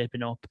kind of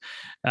shaping up,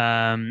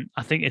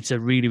 I think it's a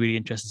really, really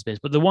interesting space.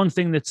 But the one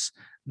thing that's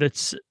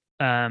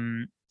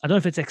I don't know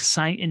if it's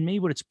exciting me,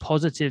 but it's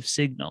positive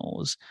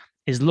signals,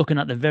 is looking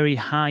at the very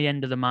high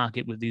end of the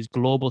market with these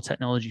global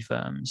technology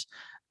firms.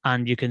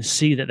 And you can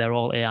see that they're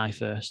all AI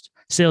first.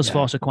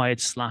 Salesforce acquired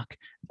Slack.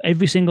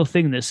 Every single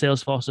thing that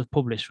Salesforce have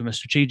published from a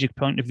strategic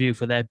point of view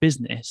for their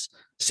business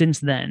since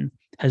then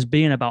has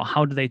been about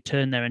how do they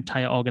turn their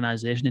entire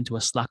organization into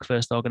a Slack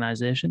first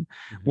organization.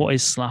 Mm-hmm. What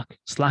is Slack?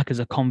 Slack is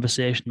a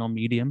conversational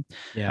medium.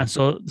 Yeah. And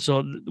so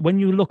when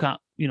you look at,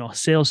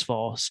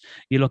 Salesforce,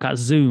 you look at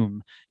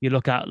Zoom, you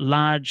look at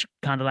large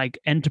kind of like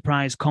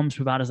enterprise comms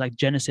providers like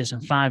Genesys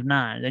and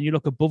Five9, then you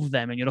look above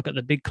them and you look at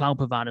the big cloud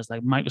providers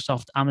like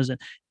Microsoft, Amazon,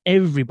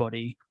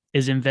 everybody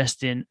is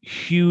investing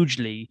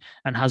hugely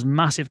and has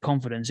massive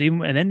confidence.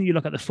 And then you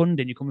look at the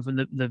funding, you're coming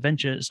from the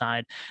venture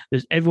side,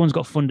 everyone's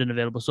got funding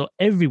available. So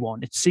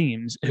everyone, it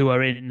seems, who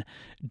are in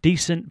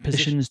decent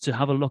positions to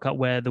have a look at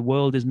where the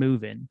world is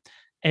moving,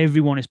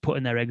 everyone is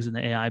putting their eggs in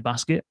the AI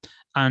basket.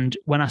 And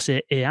when I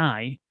say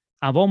AI,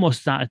 I've almost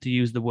started to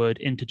use the word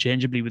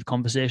interchangeably with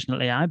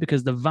conversational AI,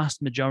 because the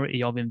vast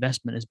majority of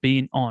investment has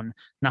been on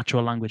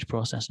natural language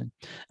processing.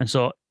 And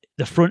so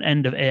the front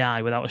end of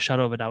AI, without a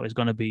shadow of a doubt, is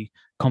going to be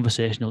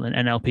conversational and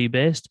NLP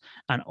based.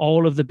 And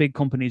all of the big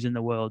companies in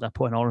the world are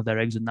putting all of their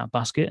eggs in that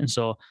basket. And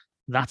so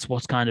that's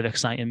what's kind of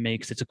exciting me,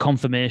 because it's a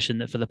confirmation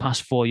that for the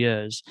past 4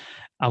 years,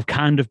 I've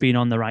kind of been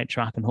on the right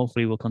track, and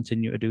hopefully will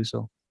continue to do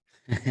so.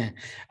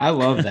 I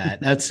love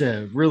that. That's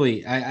a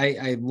really,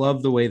 I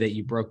love the way that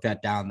you broke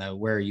that down, though,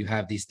 where you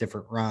have these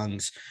different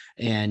rungs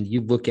and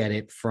you look at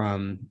it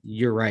from,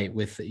 you're right,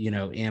 with,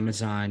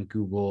 Amazon,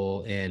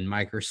 Google, and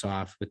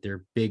Microsoft with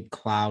their big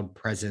cloud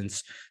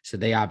presence. So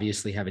they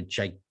obviously have a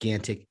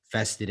gigantic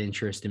vested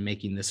interest in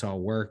making this all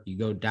work. You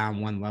go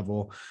down one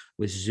level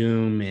with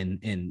Zoom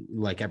and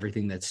like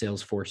everything that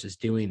Salesforce is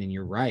doing. And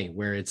you're right,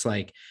 where it's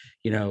like,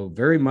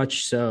 very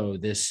much so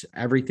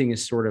everything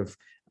is sort of,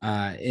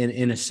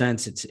 in a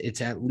sense, it's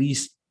at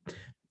least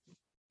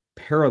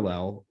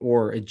parallel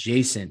or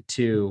adjacent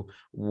to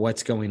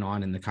what's going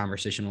on in the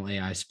conversational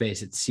AI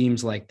space. It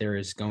seems like there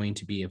is going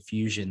to be a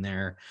fusion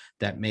there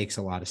that makes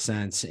a lot of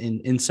sense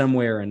in some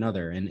way or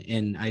another.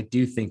 And I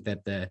do think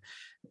that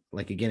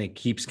again, it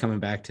keeps coming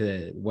back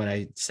to what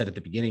I said at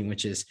the beginning,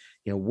 which is,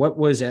 what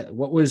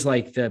was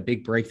like the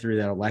big breakthrough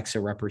that Alexa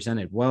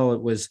represented? Well,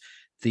 it was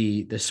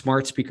the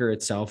smart speaker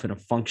itself and a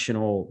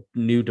functional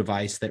new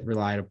device that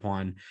relied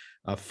upon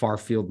a far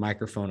field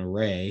microphone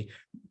array.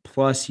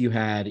 Plus you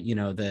had,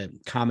 the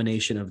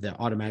combination of the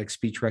automatic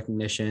speech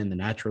recognition, the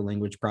natural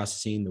language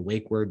processing, the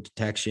wake word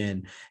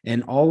detection,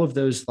 and all of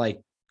those like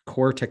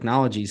core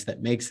technologies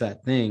that makes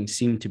that thing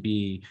seem to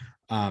be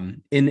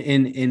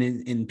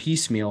in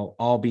piecemeal,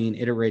 all being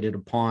iterated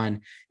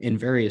upon in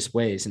various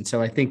ways. And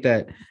so I think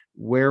that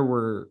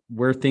where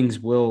things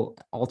will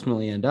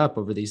ultimately end up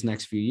over these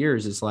next few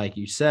years is, like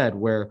you said,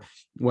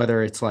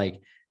 whether it's like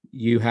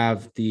you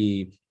have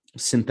the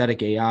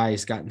synthetic AI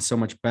has gotten so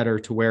much better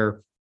to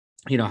where,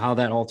 how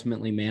that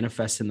ultimately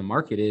manifests in the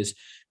market is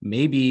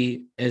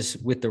maybe, as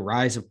with the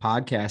rise of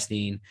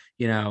podcasting,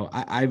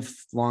 I've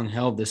long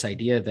held this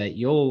idea that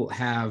you'll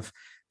have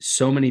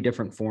so many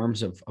different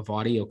forms of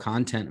audio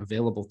content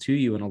available to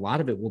you. And a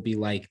lot of it will be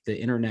like the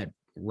internet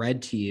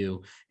read to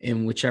you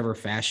in whichever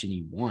fashion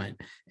you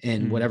want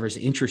and whatever's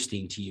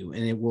interesting to you.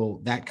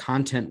 And that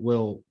content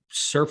will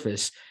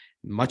surface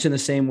much in the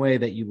same way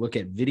that you look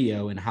at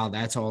video and how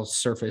that's all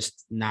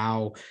surfaced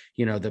now.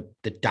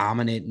 The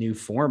dominant new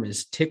form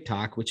is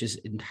TikTok, which is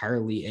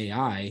entirely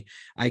AI.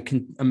 I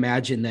can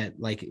imagine that,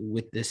 like,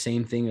 with the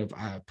same thing of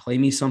play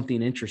me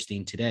something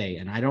interesting today,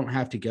 and I don't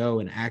have to go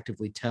and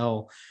actively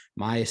tell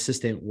my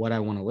assistant what I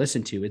want to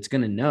listen to. It's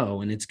going to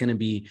know, and it's going to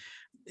be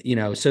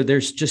so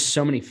there's just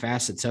so many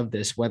facets of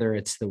this, whether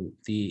it's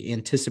the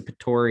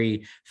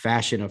anticipatory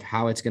fashion of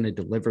how it's going to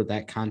deliver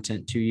that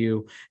content to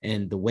you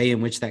and the way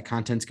in which that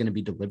content's going to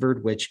be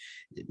delivered, which,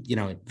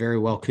 it very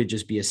well could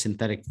just be a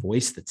synthetic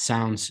voice that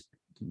sounds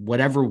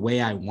whatever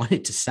way I want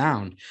it to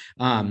sound.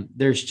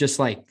 There's just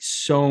like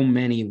so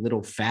many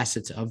little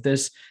facets of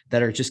this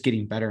that are just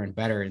getting better and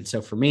better. And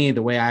so for me,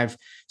 the way I've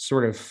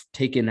sort of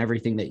taken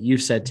everything that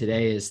you've said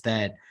today is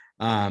that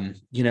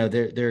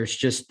there's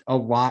just a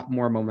lot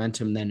more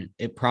momentum than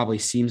it probably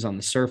seems on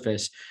the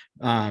surface.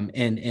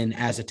 And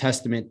as a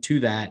testament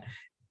to that,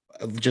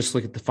 just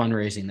look at the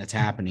fundraising that's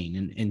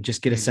happening and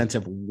just get a sense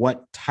of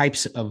what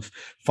types of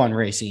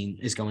fundraising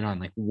is going on.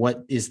 Like,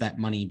 what is that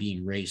money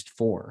being raised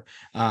for?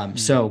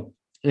 So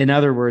in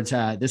other words,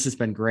 this has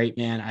been great,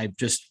 man. I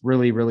just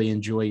really, really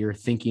enjoy your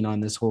thinking on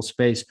this whole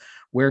space.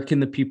 Where can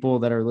the people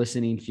that are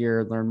listening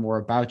here learn more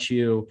about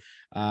you?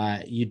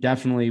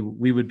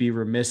 We would be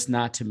remiss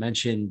not to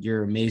mention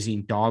your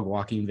amazing dog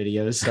walking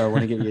videos. So I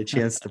want to give you a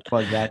chance to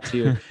plug that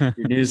too.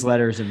 Your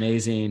newsletter is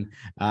amazing.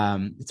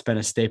 It's been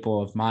a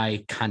staple of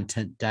my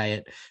content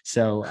diet.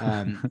 So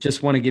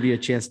just want to give you a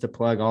chance to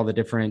plug all the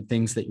different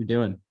things that you're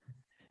doing.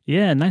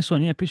 Yeah, nice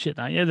one. Yeah, appreciate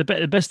that. Yeah,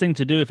 the best thing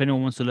to do if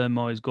anyone wants to learn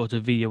more is go to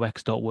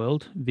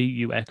vux.world,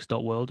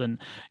 and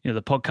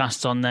the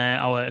podcast's on there.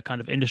 Our kind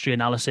of industry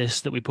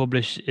analysis that we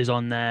publish is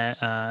on there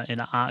in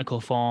an article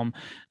form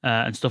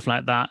and stuff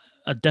like that.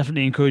 I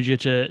definitely encourage you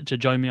to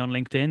join me on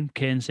LinkedIn,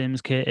 Kane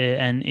Simms,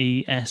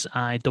 KaneSimms.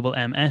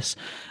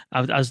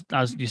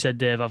 As you said,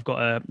 Dave, I've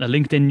got a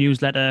LinkedIn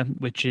newsletter,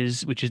 which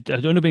is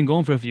I've only been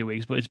going for a few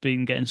weeks, but it's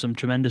been getting some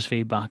tremendous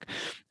feedback.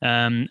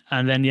 And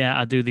then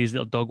I do these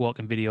little dog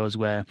walking videos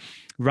where,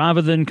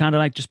 rather than kind of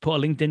like just put a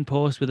LinkedIn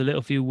post with a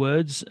little few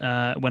words,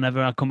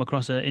 whenever I come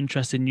across an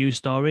interesting news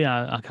story,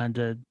 I kind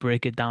of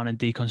break it down and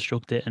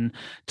deconstruct it and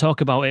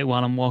talk about it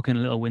while I'm walking a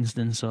little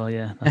Winston. So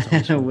yeah,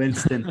 that's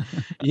Winston.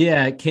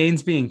 Yeah,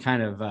 Kane's being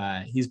kind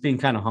of he's being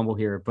kind of humble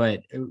here,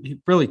 but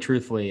really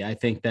truthfully, I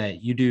think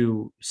that you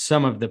do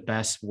some of the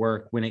best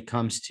work when it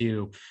comes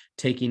to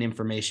taking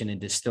information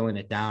and distilling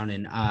it down.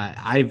 And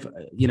I've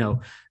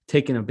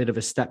taken a bit of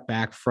a step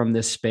back from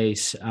this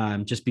space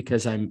just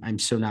because I'm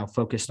so now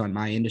focused on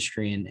my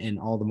industry and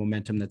all the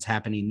momentum that's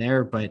happening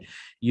there. But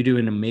you do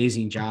an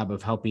amazing job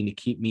of helping to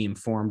keep me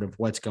informed of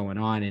what's going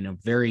on in a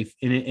very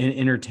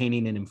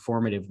entertaining and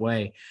informative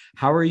way.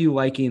 How are you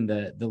liking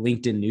the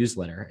LinkedIn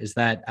newsletter? Is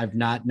that, I've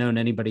not known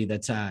anybody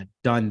that's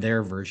done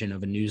their version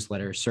of a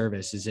newsletter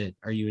service.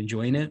 Are you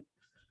enjoying it?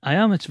 I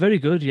am. It's very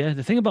good. Yeah.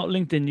 The thing about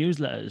LinkedIn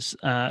newsletters,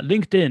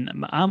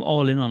 LinkedIn, I'm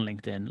all in on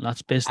LinkedIn.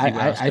 That's basically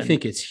I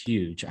think it's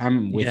huge.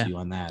 I'm with you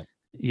on that.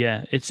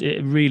 Yeah,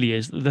 it really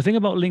is. The thing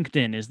about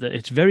LinkedIn is that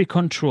it's very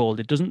controlled.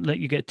 It doesn't let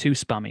you get too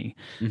spammy.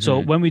 Mm-hmm. So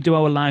when we do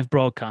our live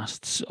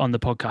broadcasts on the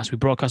podcast, we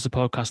broadcast the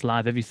podcast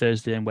live every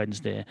Thursday and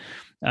Wednesday.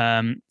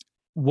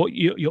 What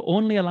you're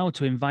only allowed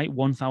to invite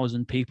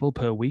 1,000 people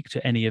per week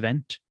to any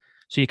event.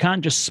 So you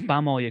can't just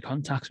spam all your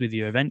contacts with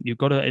your event. You've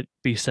got to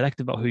be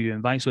selective about who you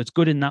invite. So it's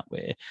good in that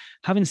way.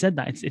 Having said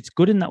that, it's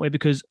good in that way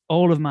because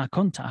all of my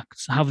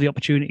contacts have the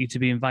opportunity to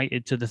be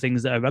invited to the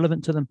things that are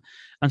relevant to them.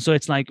 And so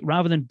it's like,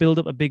 rather than build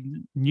up a big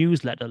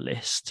newsletter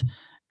list,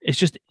 it's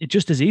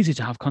just as easy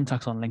to have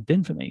contacts on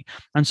LinkedIn for me.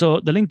 And so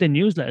the LinkedIn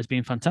newsletter has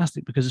been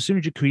fantastic because as soon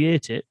as you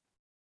create it,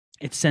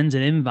 it sends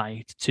an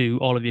invite to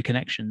all of your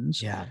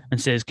connections and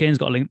says, Kane's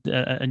got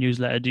a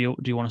newsletter. Do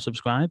you want to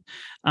subscribe?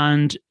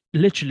 And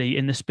literally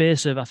in the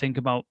space of, I think,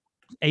 about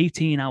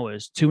 18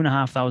 hours,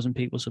 2,500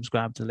 people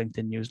subscribed to the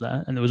LinkedIn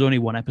newsletter, and there was only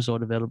one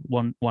episode available,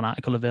 one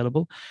article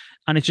available,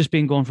 and it's just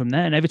been going from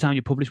there. And every time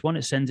you publish one,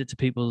 it sends it to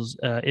people's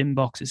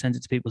inbox, it sends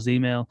it to people's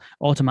email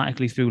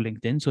automatically through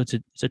LinkedIn. So it's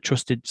a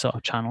trusted sort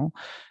of channel.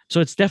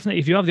 So it's definitely,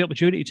 if you have the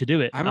opportunity to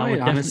do it, I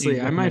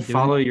might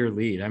follow your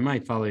lead.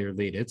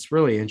 It's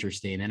really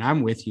interesting, and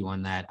I'm with you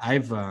on that.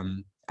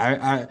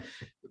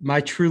 My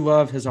true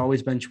love has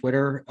always been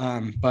Twitter.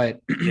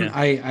 But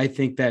I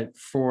think that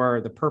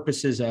for the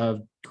purposes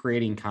of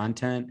creating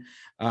content,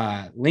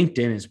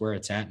 LinkedIn is where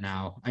it's at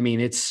now. I mean,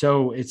 it's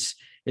so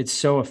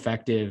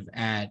effective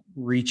at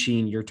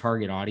reaching your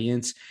target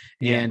audience.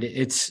 And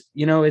it's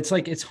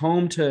like, it's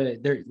home to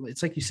there.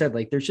 It's like you said,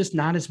 like, there's just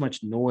not as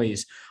much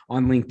noise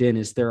on LinkedIn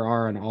as there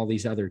are on all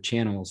these other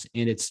channels.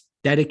 And it's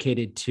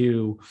dedicated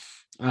to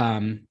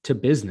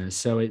business.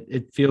 So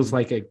it feels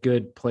like a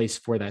good place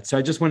for that. So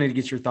I just wanted to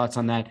get your thoughts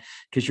on that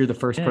because you're the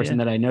first person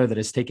that I know that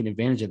has taken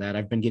advantage of that.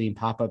 I've been getting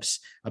pop-ups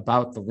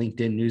about the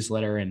LinkedIn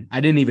newsletter, and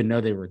I didn't even know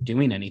they were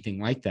doing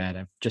anything like that.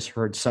 I've just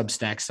heard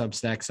Substack.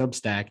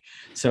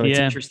 So it's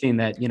interesting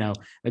that,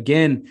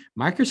 again,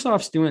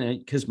 Microsoft's doing it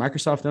because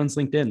Microsoft owns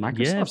LinkedIn.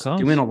 Microsoft's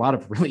doing a lot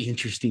of really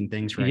interesting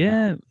things right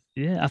now.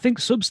 Yeah. I think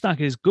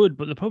Substack is good,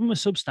 but the problem with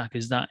Substack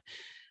is that,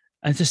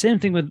 and it's the same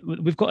thing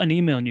we've got an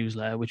email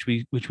newsletter which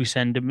we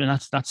send, and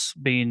that's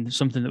been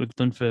something that we've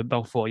done for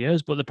about 4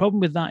 years. But the problem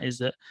with that is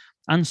that,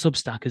 and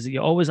Substack, is that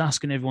you're always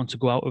asking everyone to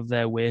go out of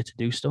their way to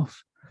do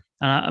stuff.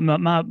 And a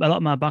lot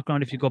of my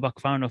background, if you go back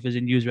far enough, is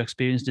in user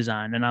experience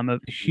design, and I'm a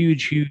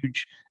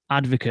huge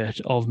advocate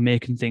of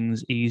making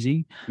things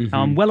easy.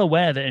 I'm well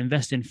aware that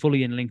investing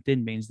fully in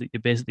LinkedIn means that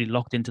you're basically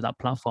locked into that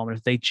platform, and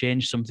if they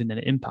change something, then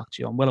it impacts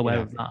you. I'm well aware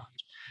of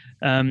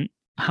that.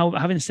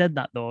 Having said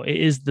that, though, it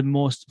is the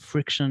most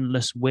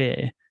frictionless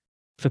way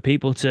for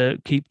people to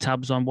keep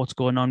tabs on what's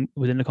going on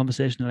within the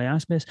conversational AI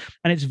space.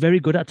 And it's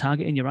very good at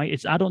targeting. You're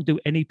right. I don't do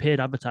any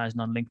paid advertising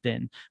on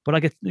LinkedIn, but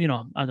I get, I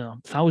don't know,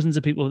 thousands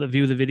of people that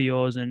view the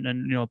videos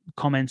and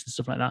comments and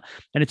stuff like that.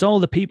 And it's all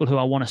the people who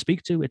I want to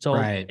speak to. It's all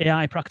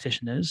AI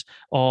practitioners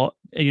or,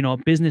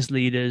 business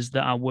leaders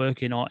that are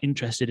working or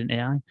interested in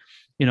AI.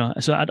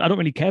 So I don't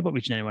really care about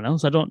reaching anyone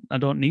else. I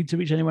don't need to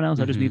reach anyone else.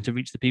 I just need to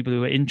reach the people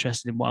who are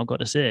interested in what I've got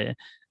to say.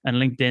 And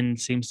LinkedIn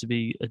seems to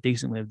be a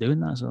decent way of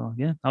doing that. So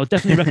yeah, I would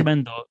definitely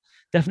recommend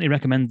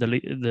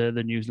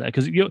the newsletter,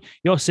 because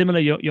you're similar.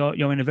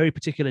 You're in a very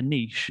particular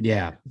niche.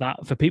 Yeah.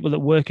 That for people that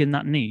work in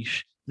that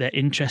niche, they're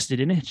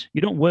interested in it.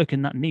 You don't work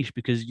in that niche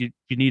because you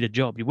need a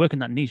job. You work in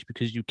that niche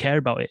because you care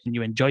about it and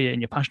you enjoy it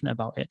and you're passionate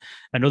about it.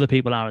 And other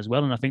people are as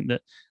well. And I think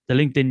that the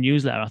LinkedIn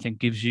newsletter,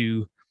 gives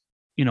you,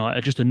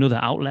 just another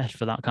outlet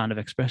for that kind of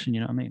expression.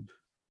 You know what I mean?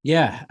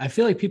 Yeah. I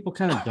feel like people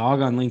kind of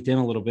dog on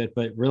LinkedIn a little bit,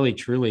 but really,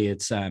 truly,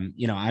 it's,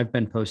 I've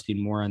been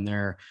posting more on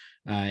there.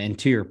 And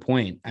to your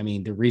point,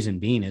 the reason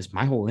being is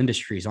my whole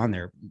industry is on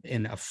there,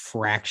 in a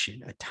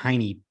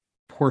tiny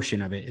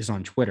portion of it is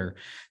on Twitter.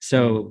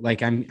 So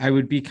I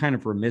would be kind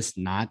of remiss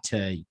not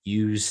to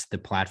use the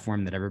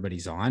platform that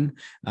everybody's on.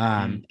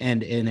 And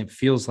it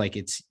feels like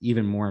it's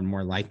even more and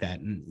more like that.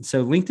 And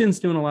so LinkedIn's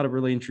doing a lot of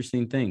really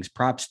interesting things.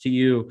 Props to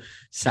you,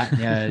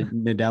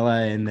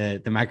 Nadella, and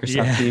the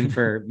Microsoft team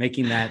for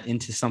making that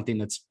into something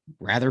that's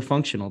rather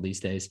functional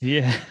these days.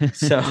 Yeah.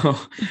 So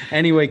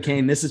anyway,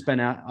 Kane, this has been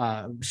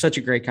such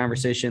a great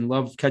conversation.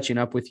 Love catching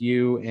up with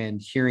you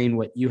and hearing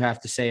what you have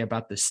to say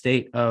about the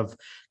state of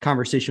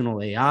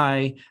conversational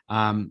AI.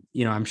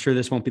 I'm sure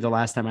this won't be the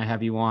last time I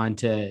have you on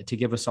to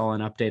give us all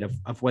an update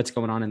of what's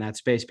going on in that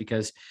space,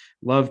 because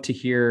love to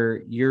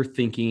hear your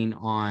thinking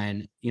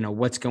on,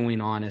 what's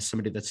going on as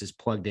somebody that's as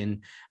plugged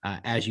in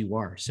as you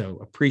are. So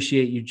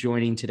appreciate you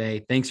joining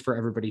today. Thanks for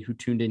everybody who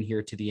tuned in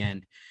here to the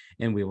end,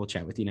 and we will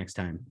chat with you next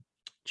time.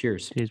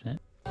 Cheers. Cheers, man.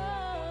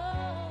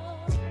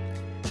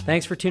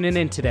 Thanks for tuning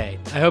in today.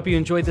 I hope you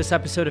enjoyed this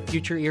episode of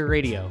Future Ear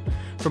Radio.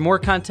 For more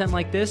content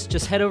like this,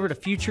 just head over to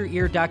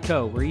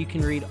futureear.co, where you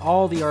can read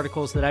all the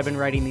articles that I've been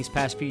writing these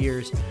past few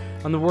years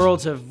on the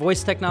worlds of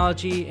voice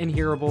technology and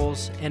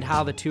hearables and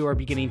how the two are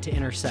beginning to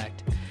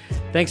intersect.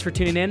 Thanks for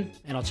tuning in,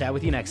 and I'll chat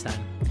with you next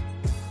time.